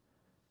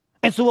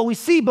 And so what we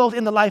see both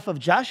in the life of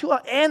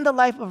Joshua and the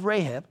life of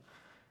Rahab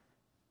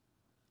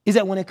is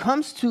that when it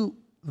comes to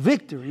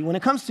victory, when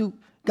it comes to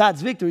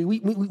God's victory,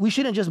 we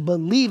shouldn't just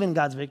believe in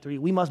God's victory.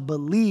 We must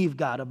believe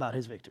God about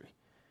his victory.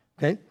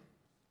 Okay?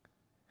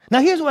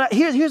 Now here's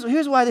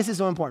why this is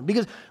so important.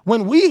 Because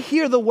when we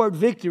hear the word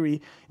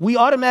victory, we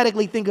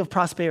automatically think of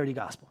prosperity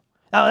gospel.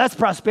 Now that's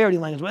prosperity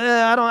language.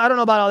 I don't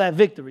know about all that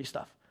victory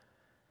stuff.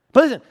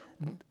 But listen,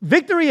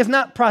 victory is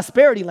not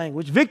prosperity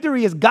language.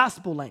 Victory is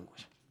gospel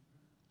language.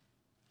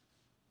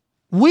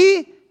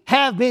 We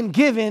have been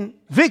given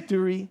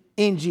victory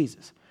in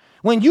Jesus.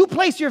 When you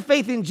place your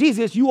faith in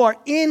Jesus, you are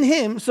in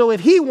him. So if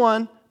he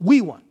won,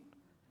 we won.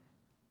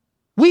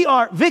 We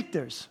are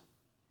victors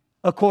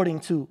according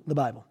to the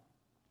Bible.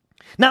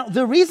 Now,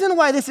 the reason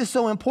why this is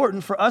so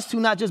important for us to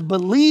not just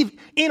believe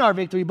in our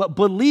victory, but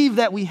believe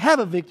that we have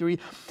a victory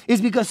is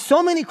because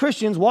so many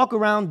Christians walk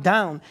around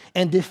down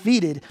and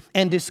defeated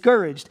and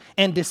discouraged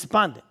and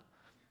despondent.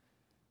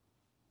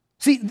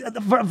 See,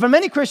 for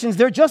many Christians,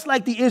 they're just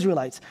like the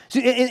Israelites. See,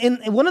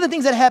 in one of the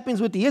things that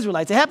happens with the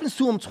Israelites, it happens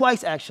to them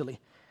twice, actually.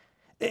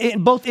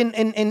 Both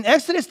in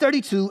Exodus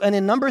 32 and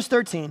in Numbers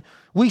 13,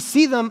 we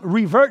see them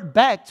revert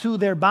back to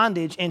their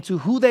bondage and to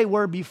who they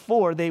were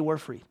before they were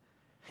freed.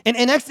 In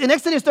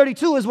Exodus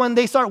 32 is when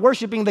they start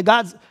worshiping the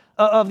gods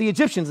of the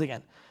Egyptians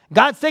again.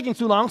 God's taking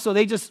too long, so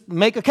they just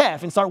make a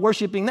calf and start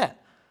worshiping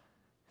that.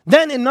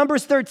 Then in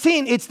Numbers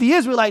 13, it's the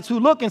Israelites who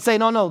look and say,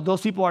 no,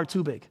 those people are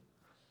too big.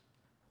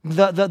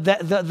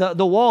 The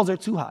walls are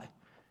too high.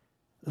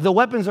 The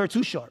weapons are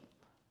too sharp.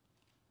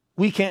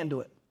 We can't do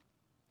it.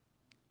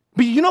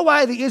 But you know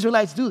why the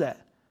Israelites do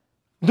that?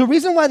 The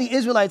reason why the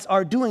Israelites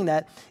are doing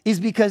that is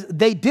because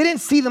they didn't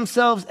see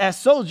themselves as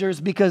soldiers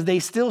because they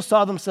still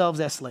saw themselves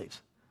as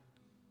slaves.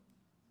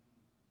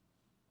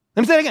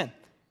 Let me say it again.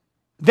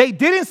 They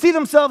didn't see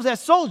themselves as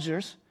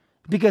soldiers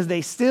because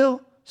they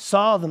still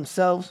saw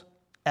themselves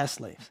as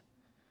slaves.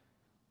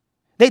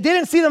 They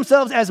didn't see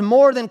themselves as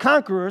more than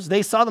conquerors.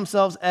 They saw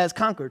themselves as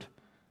conquered.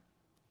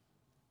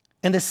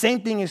 And the same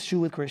thing is true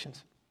with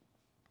Christians.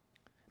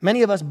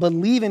 Many of us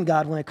believe in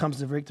God when it comes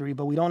to victory,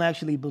 but we don't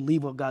actually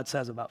believe what God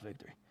says about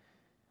victory.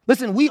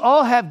 Listen, we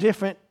all have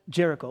different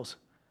Jerichos.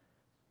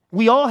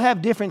 We all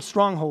have different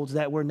strongholds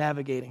that we're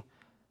navigating.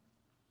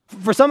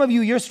 For some of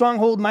you, your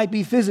stronghold might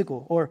be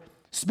physical or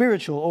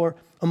spiritual or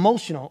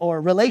emotional or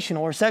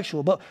relational or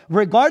sexual. But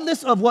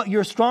regardless of what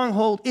your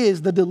stronghold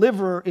is, the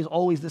deliverer is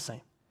always the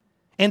same.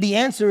 And the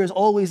answer is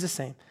always the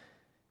same.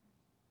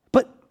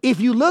 But if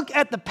you look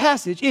at the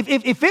passage, if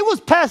it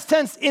was past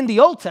tense in the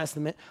Old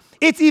Testament,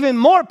 it's even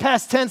more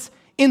past tense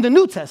in the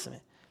New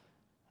Testament.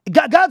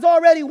 God's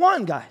already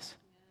won, guys.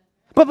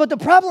 But the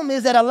problem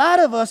is that a lot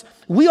of us,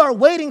 we are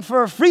waiting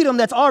for a freedom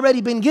that's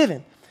already been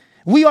given.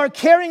 We are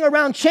carrying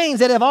around chains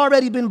that have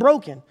already been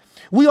broken.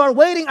 We are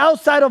waiting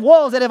outside of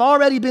walls that have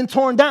already been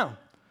torn down.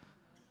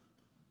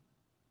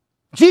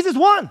 Jesus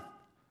won.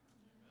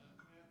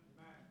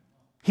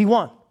 He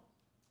won.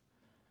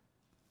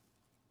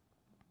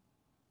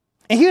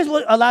 And here's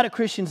what a lot of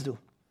Christians do.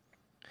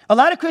 A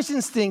lot of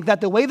Christians think that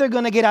the way they're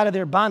going to get out of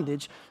their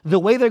bondage, the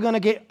way they're going to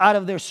get out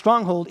of their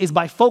stronghold is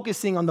by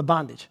focusing on the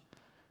bondage.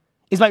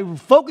 It's by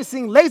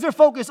focusing, laser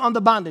focus on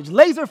the bondage,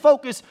 laser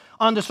focus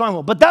on the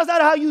stronghold. But that's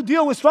not how you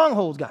deal with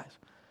strongholds, guys.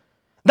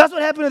 That's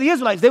what happened to the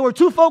Israelites. They were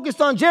too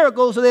focused on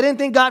Jericho, so they didn't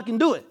think God can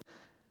do it.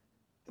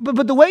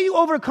 But the way you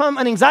overcome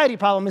an anxiety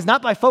problem is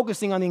not by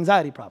focusing on the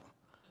anxiety problem.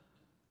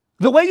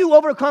 The way you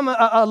overcome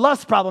a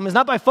lust problem is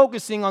not by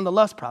focusing on the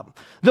lust problem.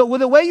 The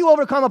way you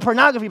overcome a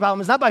pornography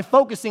problem is not by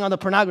focusing on the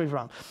pornography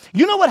problem.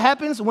 You know what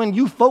happens when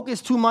you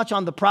focus too much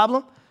on the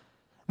problem?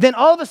 Then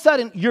all of a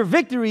sudden, your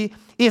victory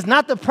is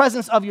not the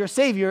presence of your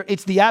Savior,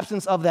 it's the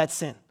absence of that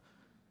sin.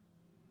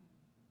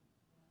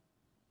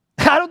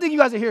 I don't think you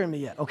guys are hearing me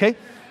yet, okay?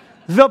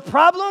 The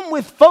problem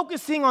with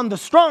focusing on the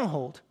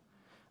stronghold,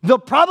 the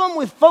problem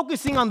with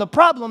focusing on the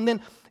problem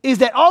then is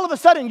that all of a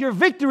sudden your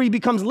victory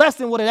becomes less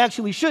than what it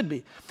actually should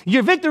be.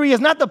 Your victory is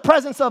not the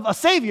presence of a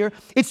Savior,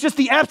 it's just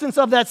the absence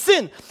of that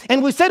sin.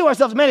 And we say to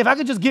ourselves, man, if I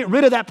could just get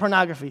rid of that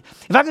pornography,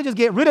 if I could just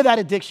get rid of that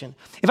addiction,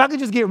 if I could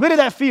just get rid of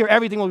that fear,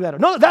 everything will be better.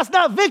 No, that's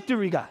not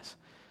victory, guys.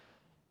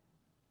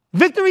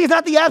 Victory is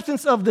not the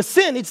absence of the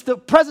sin, it's the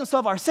presence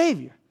of our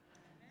Savior.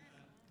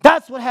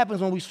 That's what happens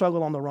when we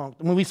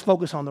when we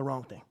focus on the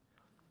wrong thing.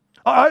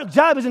 Our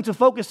job isn't to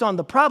focus on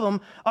the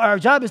problem, our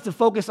job is to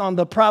focus on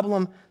the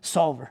problem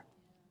solver.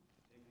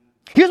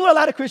 Here's what a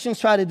lot of Christians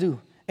try to do,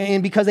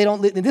 and because they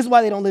don't live, and this is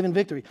why they don't live in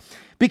victory,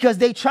 because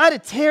they try to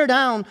tear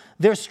down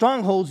their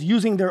strongholds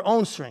using their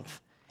own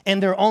strength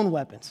and their own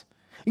weapons.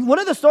 One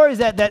of the stories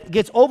that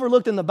gets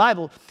overlooked in the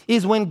Bible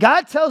is when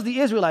God tells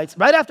the Israelites,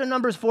 right after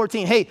Numbers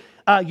 14, hey,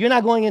 you're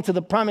not going into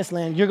the promised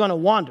land, you're going to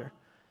wander.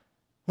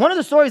 One of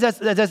the stories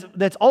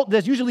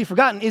that's usually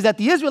forgotten is that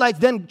the Israelites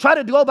then try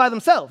to go by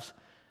themselves.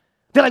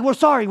 They're like, we're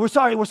sorry.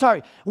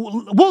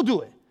 We'll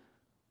do it.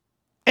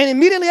 And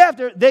immediately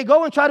after, they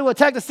go and try to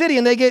attack the city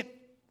and they get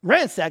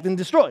ransacked and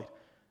destroyed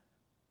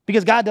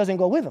because God doesn't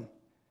go with them.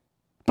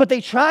 But they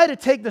try to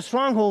take the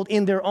stronghold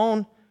in their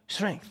own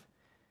strength.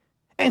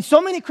 And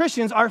so many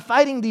Christians are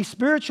fighting these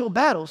spiritual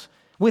battles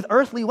with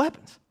earthly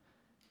weapons.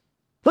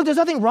 Look, there's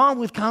nothing wrong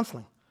with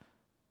counseling.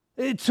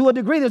 To a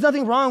degree, there's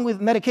nothing wrong with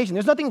medication.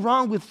 There's nothing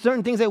wrong with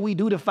certain things that we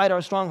do to fight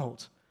our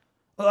strongholds.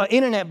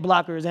 Internet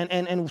blockers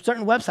and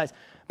certain websites.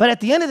 But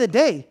at the end of the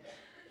day,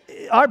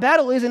 our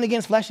battle isn't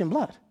against flesh and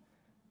blood.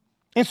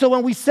 And so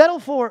when we settle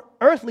for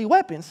earthly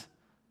weapons,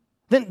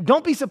 then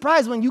don't be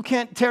surprised when you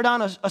can't tear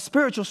down a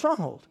spiritual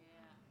stronghold.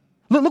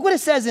 Look what it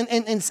says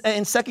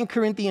in 2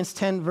 Corinthians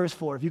 10, verse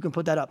 4, if you can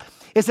put that up.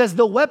 It says,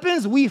 the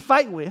weapons we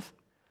fight with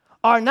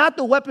are not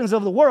the weapons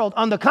of the world.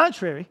 On the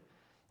contrary,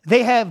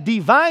 they have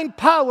divine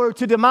power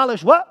to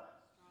demolish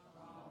what?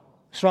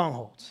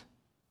 Strongholds.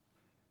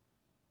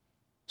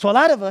 So a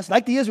lot of us,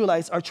 like the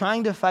Israelites, are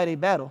trying to fight a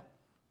battle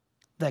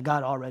that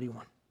God already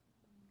won.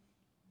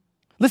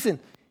 Listen,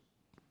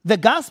 the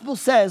gospel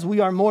says we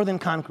are more than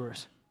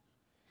conquerors.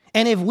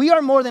 And if we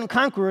are more than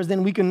conquerors,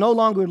 then we can no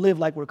longer live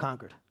like we're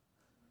conquered.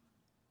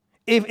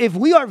 If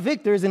we are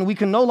victors, then we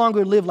can no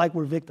longer live like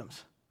we're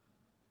victims.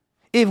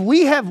 If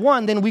we have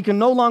won, then we can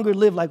no longer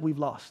live like we've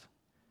lost.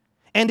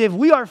 And if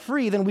we are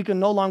free, then we can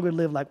no longer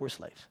live like we're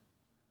slaves.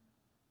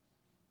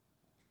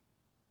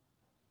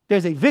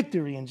 There's a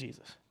victory in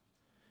Jesus.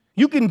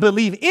 You can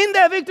believe in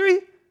that victory,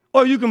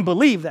 or you can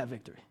believe that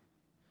victory.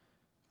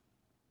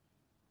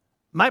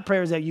 My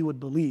prayer is that you would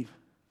believe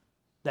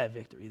that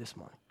victory this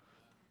morning.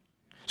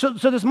 So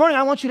this morning,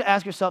 I want you to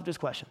ask yourself this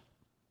question.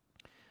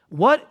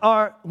 What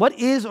are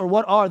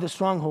the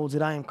strongholds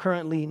that I am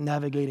currently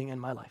navigating in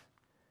my life?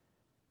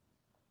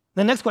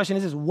 The next question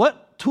is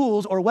what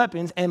tools or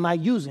weapons am I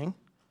using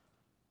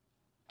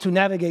to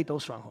navigate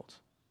those strongholds?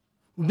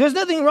 There's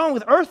nothing wrong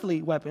with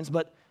earthly weapons,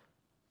 but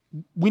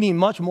we need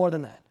much more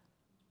than that.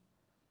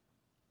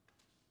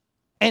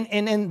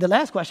 And the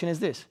last question is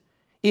this.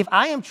 If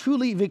I am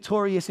truly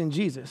victorious in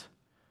Jesus,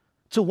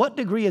 to what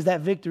degree is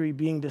that victory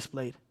being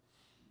displayed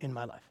in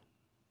my life?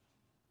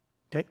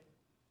 Okay?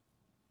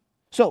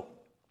 So,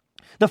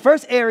 the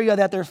first area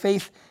that their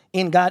faith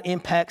in God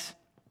impacts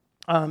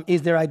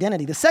is their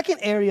identity. The second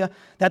area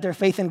that their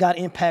faith in God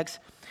impacts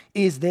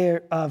is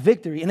their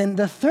victory. And then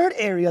the third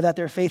area that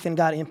their faith in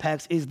God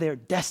impacts is their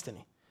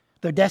destiny.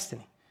 Their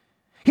destiny.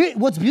 Here,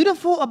 what's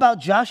beautiful about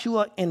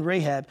Joshua and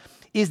Rahab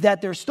is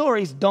that their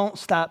stories don't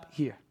stop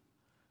here.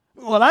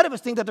 Well, a lot of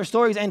us think that their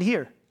stories end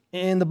here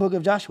in the book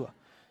of Joshua.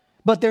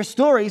 But their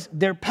stories,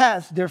 their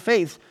paths, their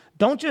faiths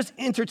don't just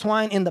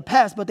intertwine in the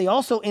past, but they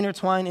also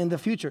intertwine in the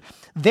future.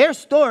 Their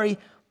story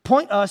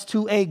point us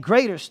to a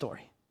greater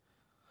story.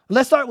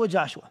 Let's start with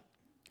Joshua.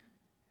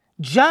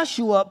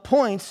 Joshua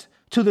points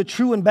to the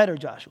true and better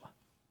Joshua.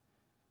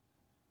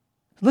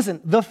 Listen,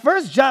 the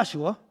first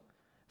Joshua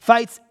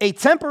fights a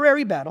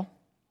temporary battle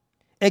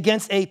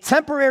against a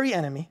temporary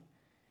enemy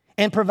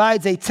and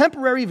provides a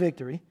temporary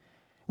victory,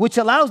 which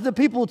allows the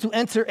people to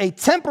enter a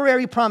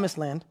temporary promised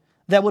land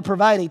that would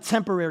provide a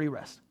temporary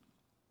rest.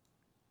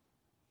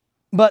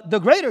 But the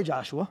greater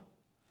Joshua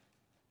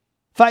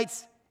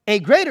fights a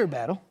greater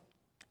battle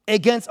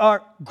against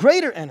our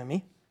greater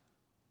enemy,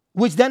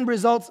 then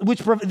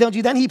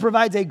he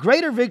provides a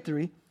greater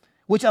victory,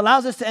 which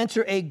allows us to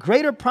enter a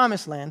greater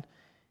promised land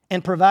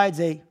and provides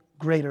a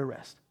greater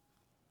rest.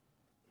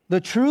 The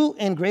true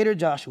and greater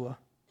Joshua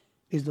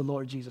is the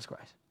Lord Jesus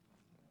Christ.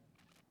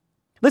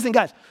 Listen,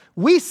 guys,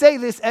 we say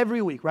this every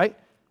week, right?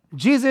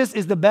 Jesus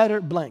is the better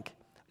blank.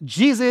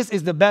 Jesus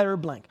is the better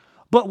blank.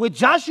 But with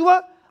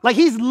Joshua, like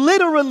he's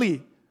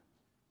literally,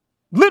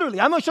 I'm going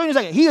to show you in a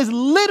second. He is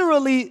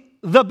literally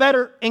the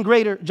better and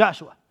greater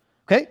Joshua,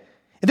 okay?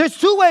 There's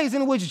two ways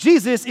in which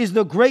Jesus is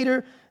the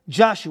greater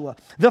Joshua.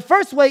 The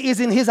first way is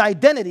in his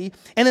identity,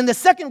 and then the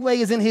second way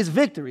is in his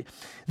victory.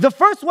 The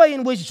first way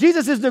in which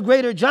Jesus is the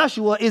greater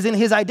Joshua is in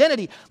his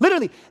identity.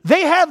 Literally,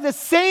 they have the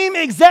same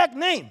exact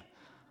name.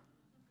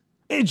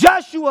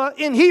 Joshua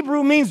in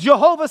Hebrew means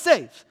Jehovah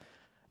saves.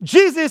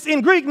 Jesus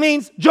in Greek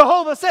means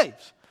Jehovah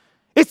saves.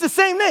 It's the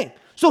same name.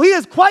 So he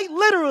is quite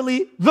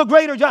literally the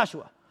greater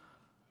Joshua.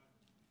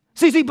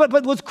 See,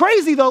 but what's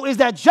crazy though is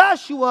that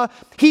Joshua,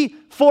 he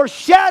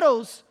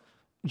foreshadows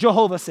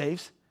Jehovah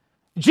saves.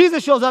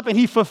 Jesus shows up and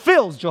he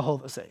fulfills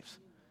Jehovah saves.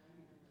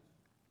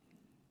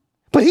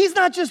 But he's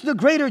not just the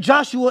greater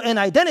Joshua in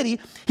identity,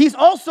 he's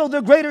also the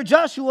greater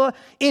Joshua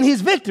in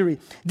his victory.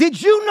 Did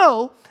you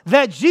know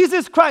that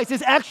Jesus Christ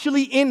is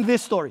actually in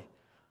this story?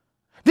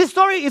 This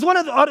story is one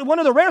of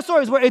the rare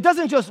stories where it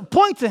doesn't just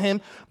point to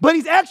him, but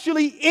he's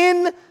actually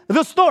in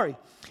the story.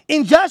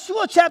 In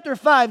Joshua chapter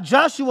 5,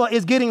 Joshua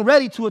is getting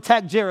ready to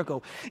attack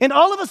Jericho. And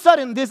all of a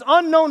sudden, this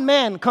unknown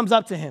man comes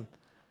up to him.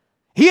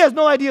 He has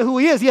no idea who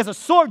he is. He has a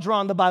sword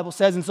drawn, the Bible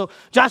says. And so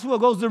Joshua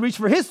goes to reach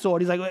for his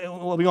sword. He's like,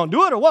 well, are we going to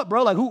do it or what,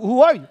 bro? Like,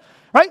 who are you?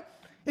 Right?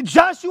 And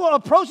Joshua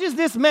approaches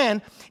this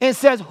man and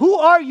says, who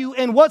are you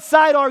and what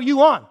side are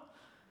you on?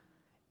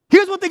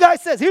 Here's what the guy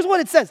says. Here's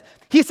what it says.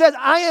 He says,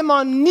 I am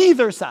on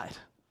neither side.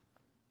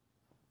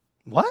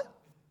 What?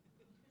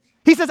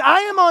 He says, I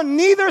am on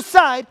neither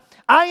side.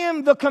 I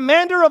am the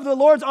commander of the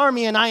Lord's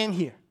army and I am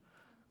here.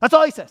 That's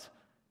all he says.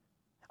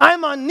 I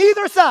am on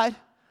neither side.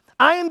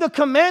 I am the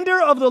commander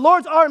of the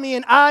Lord's army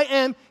and I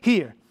am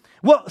here.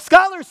 What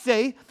scholars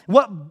say,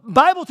 what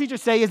Bible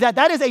teachers say is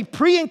that is a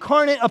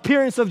pre-incarnate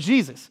appearance of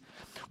Jesus.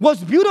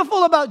 What's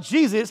beautiful about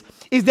Jesus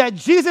is that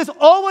Jesus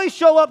always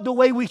shows up the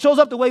way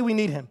we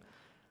need him.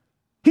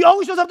 He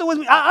always shows up the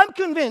way I'm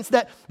convinced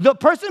that the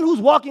person who's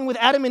walking with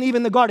Adam and Eve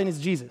in the garden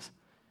is Jesus.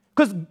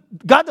 Because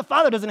God the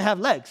Father doesn't have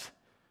legs.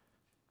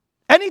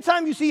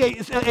 Anytime you see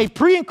a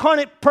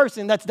pre-incarnate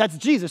person, that's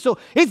Jesus. So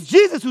it's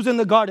Jesus who's in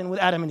the garden with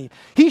Adam and Eve.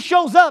 He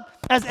shows up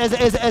as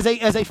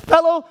a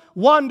fellow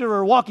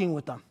wanderer walking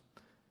with them.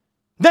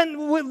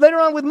 Then later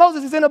on with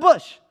Moses, he's in a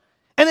bush.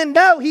 And then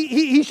now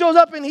he shows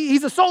up and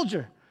he's a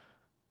soldier.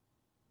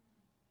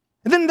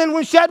 And then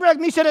when Shadrach,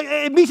 Meshach,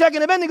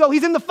 and Abednego,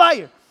 he's in the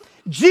fire.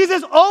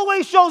 Jesus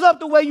always shows up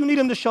the way you need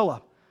him to show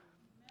up.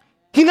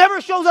 He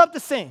never shows up the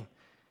same.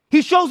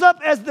 He shows up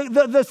as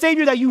the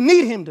Savior that you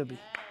need him to be.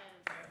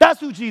 That's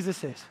who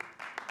Jesus is.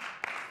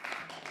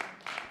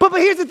 But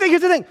here's the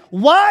thing.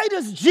 Why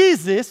does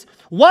Jesus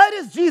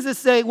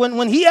say,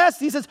 when he asks,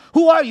 he says,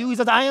 who are you? He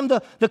says, I am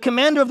the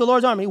commander of the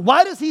Lord's army.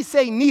 Why does he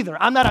say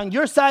neither? I'm not on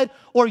your side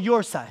or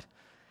your side.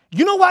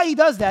 You know why he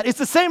does that? It's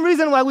the same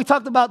reason why we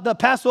talked about the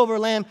Passover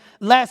lamb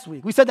last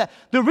week. We said that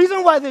the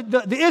reason why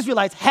the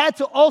Israelites had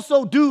to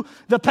also do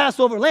the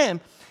Passover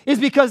lamb is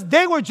because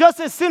they were just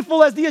as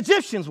sinful as the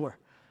Egyptians were.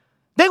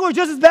 They were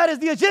just as bad as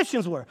the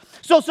Egyptians were.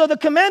 So the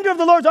commander of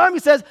the Lord's army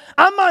says,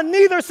 I'm on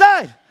neither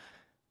side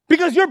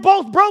because you're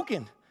both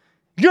broken.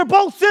 You're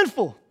both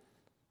sinful.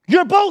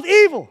 You're both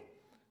evil.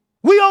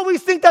 We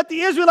always think that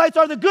the Israelites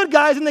are the good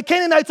guys and the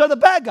Canaanites are the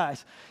bad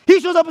guys.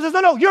 He shows up and says,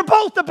 no, you're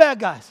both the bad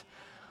guys.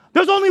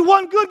 There's only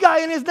one good guy,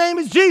 and his name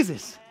is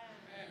Jesus.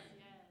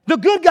 The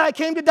good guy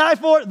came to die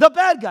for the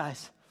bad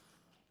guys.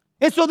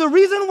 And so the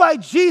reason why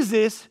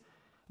Jesus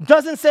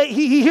doesn't say,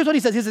 here's what he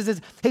says. He says,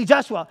 hey,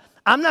 Joshua,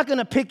 I'm not going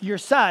to pick your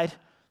side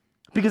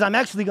because I'm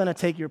actually going to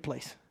take your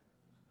place.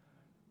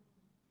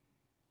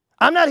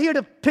 I'm not here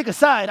to pick a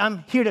side.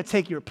 I'm here to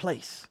take your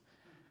place.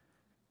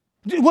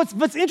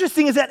 What's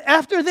interesting is that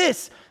after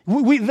this,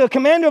 the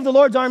commander of the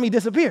Lord's army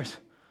disappears.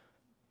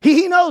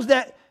 He knows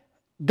that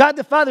God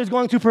the Father is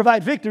going to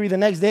provide victory the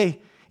next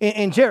day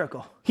in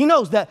Jericho. He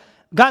knows that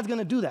God's going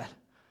to do that.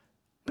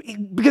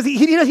 Because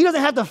he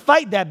doesn't have to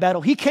fight that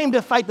battle. He came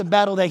to fight the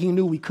battle that he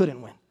knew we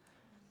couldn't win.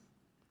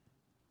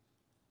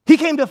 He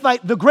came to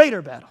fight the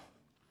greater battle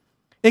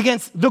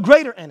against the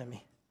greater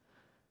enemy.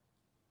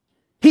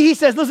 He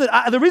says, listen,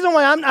 the reason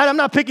why I'm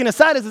not picking a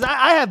side is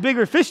I have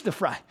bigger fish to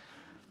fry.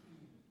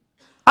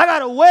 I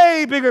got a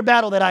way bigger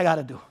battle that I got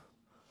to do.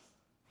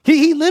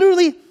 He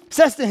literally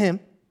says to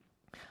him,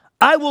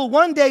 I will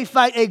one day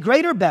fight a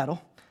greater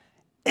battle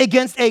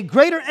against a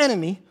greater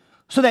enemy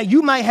so that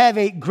you might have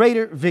a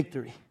greater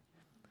victory.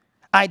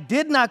 I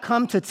did not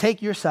come to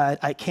take your side.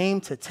 I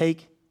came to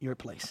take your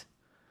place.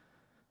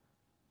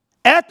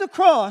 At the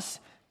cross,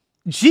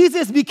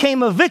 Jesus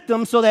became a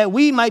victim so that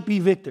we might be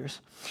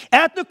victors.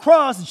 At the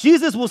cross,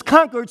 Jesus was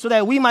conquered so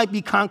that we might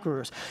be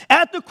conquerors.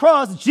 At the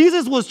cross,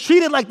 Jesus was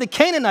treated like the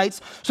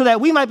Canaanites so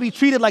that we might be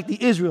treated like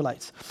the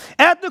Israelites.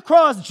 At the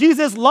cross,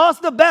 Jesus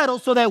lost the battle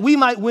so that we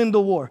might win the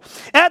war.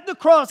 At the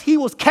cross, he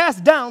was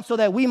cast down so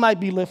that we might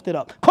be lifted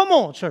up. Come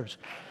on, church.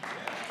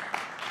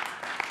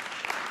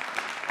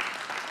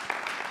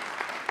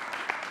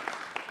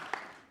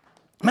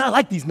 Man, I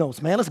like these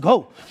notes, man. Let's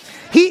go.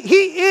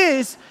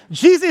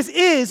 Jesus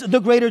is the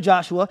greater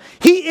Joshua.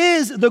 He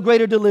is the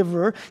greater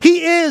deliverer.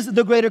 He is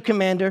the greater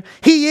commander.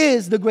 He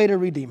is the greater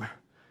redeemer.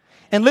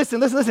 And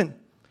listen.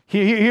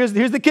 Here's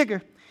the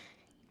kicker.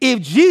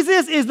 If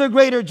Jesus is the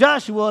greater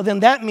Joshua,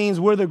 then that means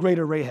we're the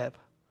greater Rahab.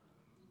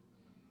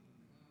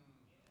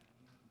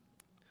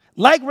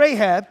 Like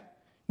Rahab,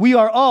 we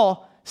are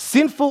all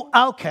sinful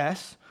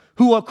outcasts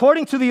who,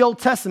 according to the Old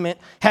Testament,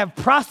 have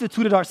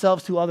prostituted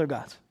ourselves to other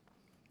gods.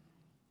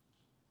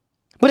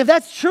 But if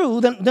that's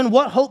true, then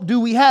what hope do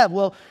we have?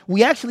 Well,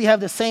 we actually have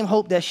the same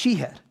hope that she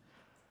had.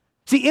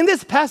 See, in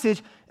this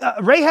passage,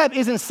 Rahab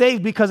isn't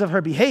saved because of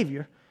her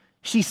behavior.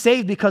 She's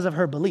saved because of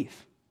her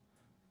belief.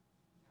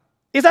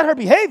 It's not her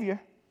behavior.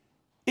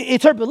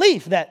 It's her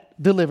belief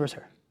that delivers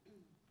her.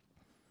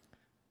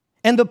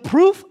 And the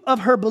proof of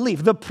her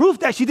belief, the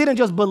proof that she didn't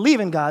just believe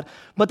in God,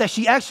 but that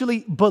she actually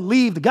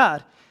believed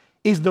God,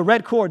 is the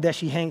red cord that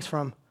she hangs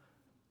from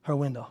her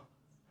window.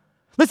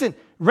 Listen,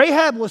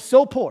 Rahab was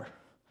so poor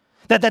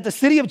that the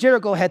city of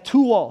Jericho had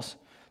two walls.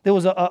 There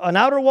was an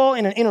outer wall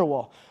and an inner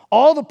wall.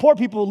 All the poor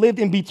people lived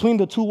in between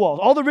the two walls.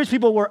 All the rich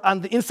people were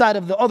on the inside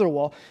of the other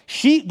wall.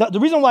 The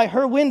reason why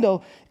her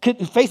window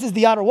faces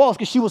the outer wall is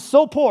because she was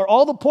so poor.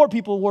 All the poor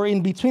people were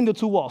in between the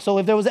two walls. So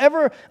if there was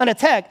ever an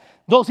attack,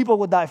 those people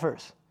would die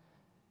first.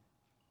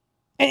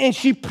 And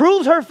she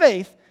proves her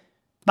faith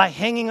by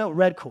hanging a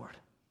red cord.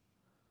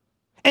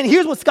 And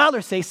here's what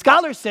scholars say.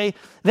 Scholars say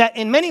that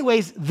in many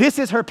ways, this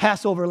is her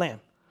Passover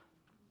lamb.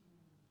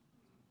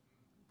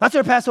 That's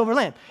her Passover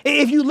lamb.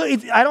 If you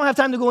look, I don't have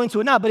time to go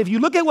into it now, but if you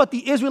look at what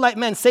the Israelite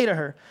men say to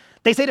her,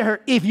 they say to her,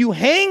 if you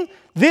hang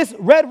this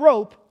red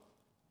rope,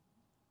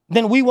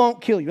 then we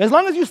won't kill you. As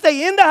long as you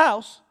stay in the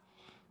house,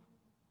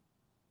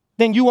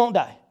 then you won't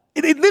die.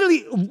 It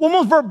literally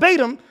almost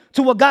verbatim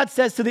to what God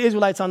says to the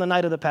Israelites on the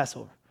night of the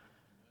Passover.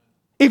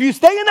 If you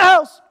stay in the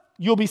house,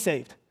 you'll be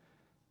saved.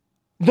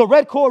 The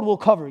red cord will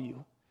cover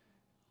you.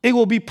 It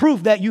will be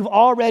proof that you've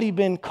already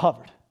been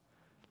covered.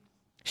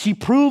 She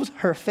proves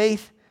her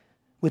faith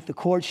with the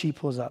cord she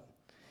pulls up.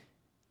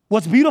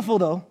 What's beautiful,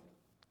 though,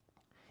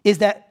 is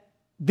that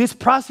this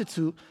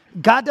prostitute,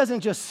 God doesn't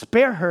just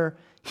spare her,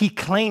 he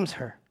claims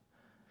her.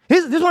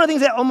 This is one of the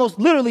things that almost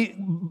literally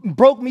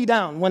broke me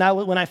down when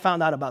I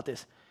found out about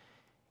this.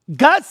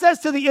 God says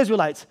to the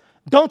Israelites,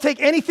 don't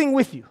take anything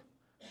with you.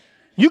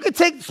 You could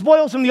take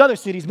spoils from the other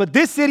cities, but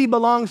this city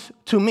belongs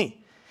to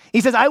me.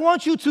 He says, I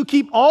want you to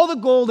keep all the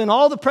gold and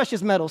all the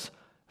precious metals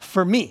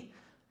for me.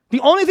 The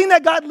only thing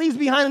that God leaves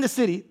behind in the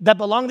city that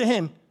belonged to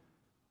him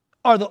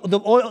are the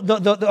oil,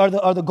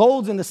 are the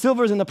golds and the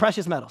silvers and the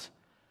precious metals.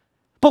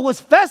 But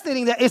what's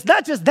fascinating that it's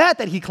not just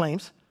that he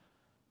claims,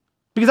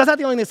 because that's not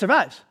the only thing that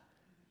survives.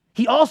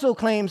 He also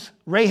claims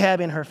Rahab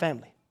and her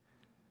family.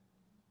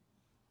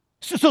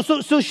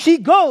 So she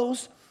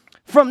goes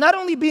from not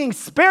only being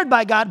spared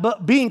by God,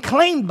 but being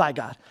claimed by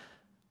God.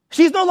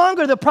 She's no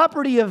longer the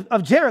property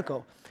of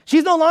Jericho.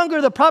 She's no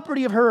longer the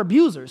property of her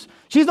abusers.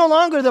 She's no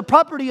longer the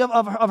property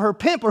of her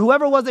pimp or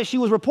whoever it was that she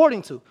was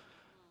reporting to.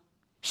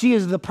 She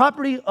is the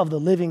property of the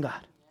living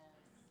God.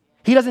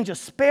 He doesn't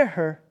just spare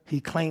her,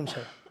 he claims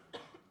her.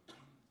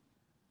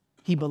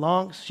 She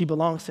belongs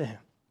to him.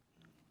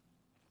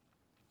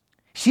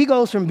 She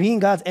goes from being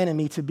God's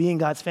enemy to being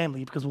God's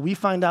family, because what we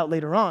find out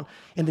later on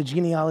in the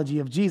genealogy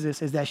of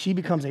Jesus is that she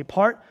becomes a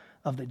part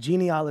of the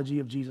genealogy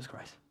of Jesus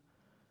Christ.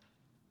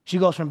 She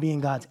goes from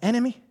being God's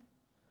enemy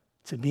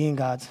to being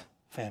God's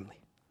family.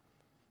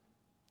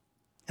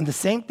 And the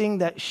same thing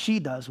that she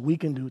does, we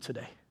can do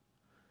today.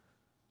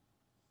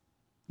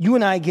 You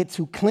and I get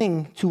to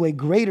cling to a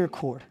greater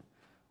cord,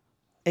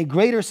 a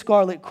greater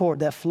scarlet cord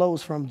that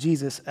flows from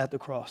Jesus at the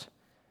cross.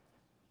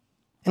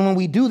 And when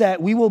we do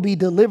that, we will be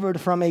delivered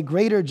from a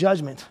greater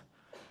judgment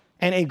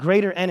and a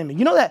greater enemy.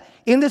 You know that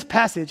in this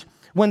passage,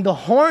 when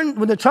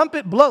the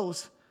trumpet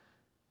blows,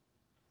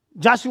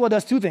 Joshua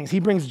does two things. He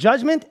brings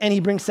judgment and he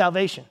brings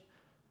salvation.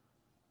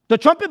 The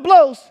trumpet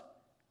blows,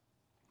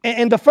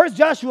 and the first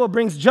Joshua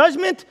brings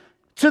judgment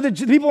to the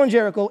people in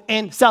Jericho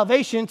and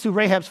salvation to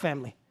Rahab's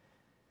family.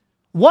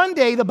 One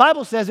day, the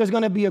Bible says there's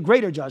going to be a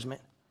greater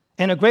judgment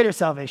and a greater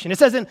salvation. It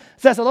says in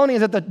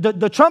Thessalonians that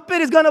the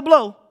trumpet is going to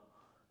blow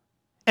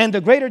and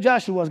the greater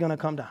Joshua is going to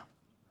come down.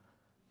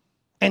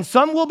 And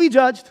some will be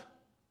judged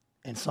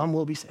and some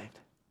will be saved.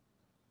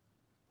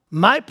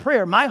 My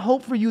prayer, my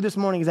hope for you this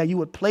morning is that you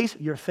would place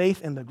your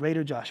faith in the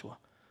greater Joshua.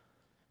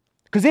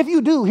 Because if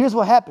you do, here's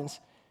what happens.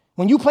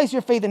 When you place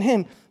your faith in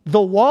him,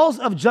 the walls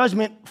of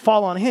judgment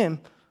fall on him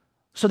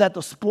so that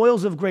the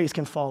spoils of grace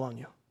can fall on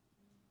you.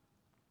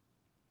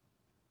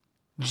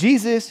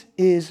 Jesus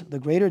is the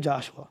greater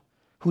Joshua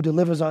who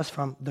delivers us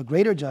from the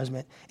greater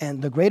judgment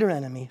and the greater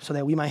enemy so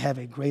that we might have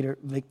a greater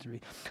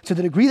victory. To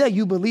the degree that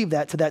you believe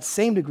that, to that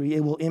same degree, it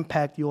will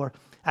impact your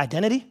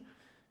identity,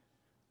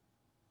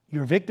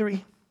 your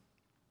victory,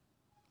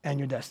 and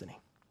your destiny.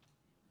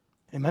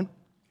 Amen?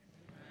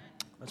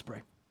 Let's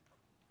pray.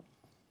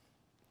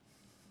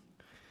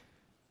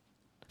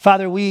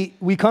 Father, we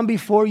come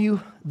before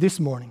you this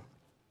morning,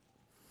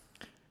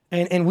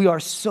 and we are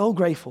so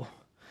grateful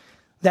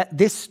that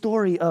this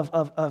story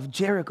of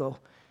Jericho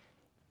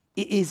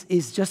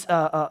is just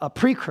a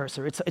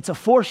precursor. It's a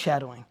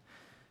foreshadowing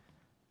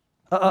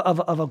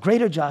of a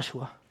greater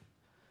Joshua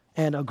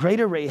and a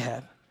greater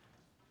Rahab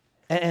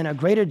and a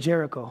greater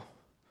Jericho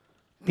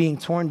being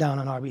torn down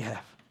on our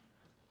behalf.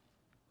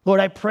 Lord,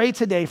 I pray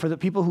today for the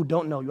people who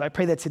don't know you. I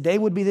pray that today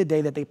would be the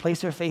day that they place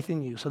their faith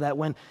in you so that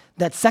when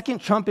that second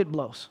trumpet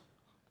blows,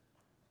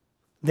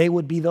 they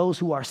would be those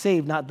who are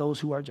saved, not those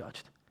who are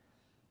judged.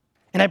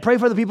 And I pray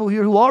for the people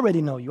here who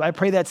already know you. I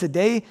pray that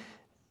today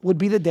would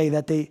be the day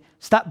that they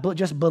stop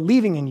just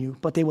believing in you,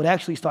 but they would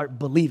actually start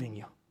believing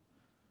you.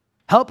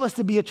 Help us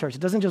to be a church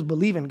that doesn't just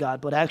believe in God,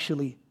 but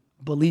actually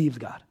believes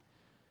God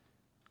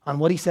on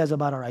what he says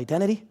about our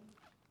identity,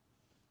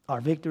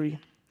 our victory,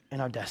 and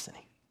our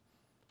destiny.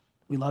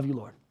 We love you,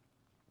 Lord.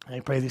 And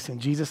I pray this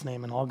in Jesus'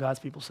 name, and all God's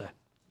people say.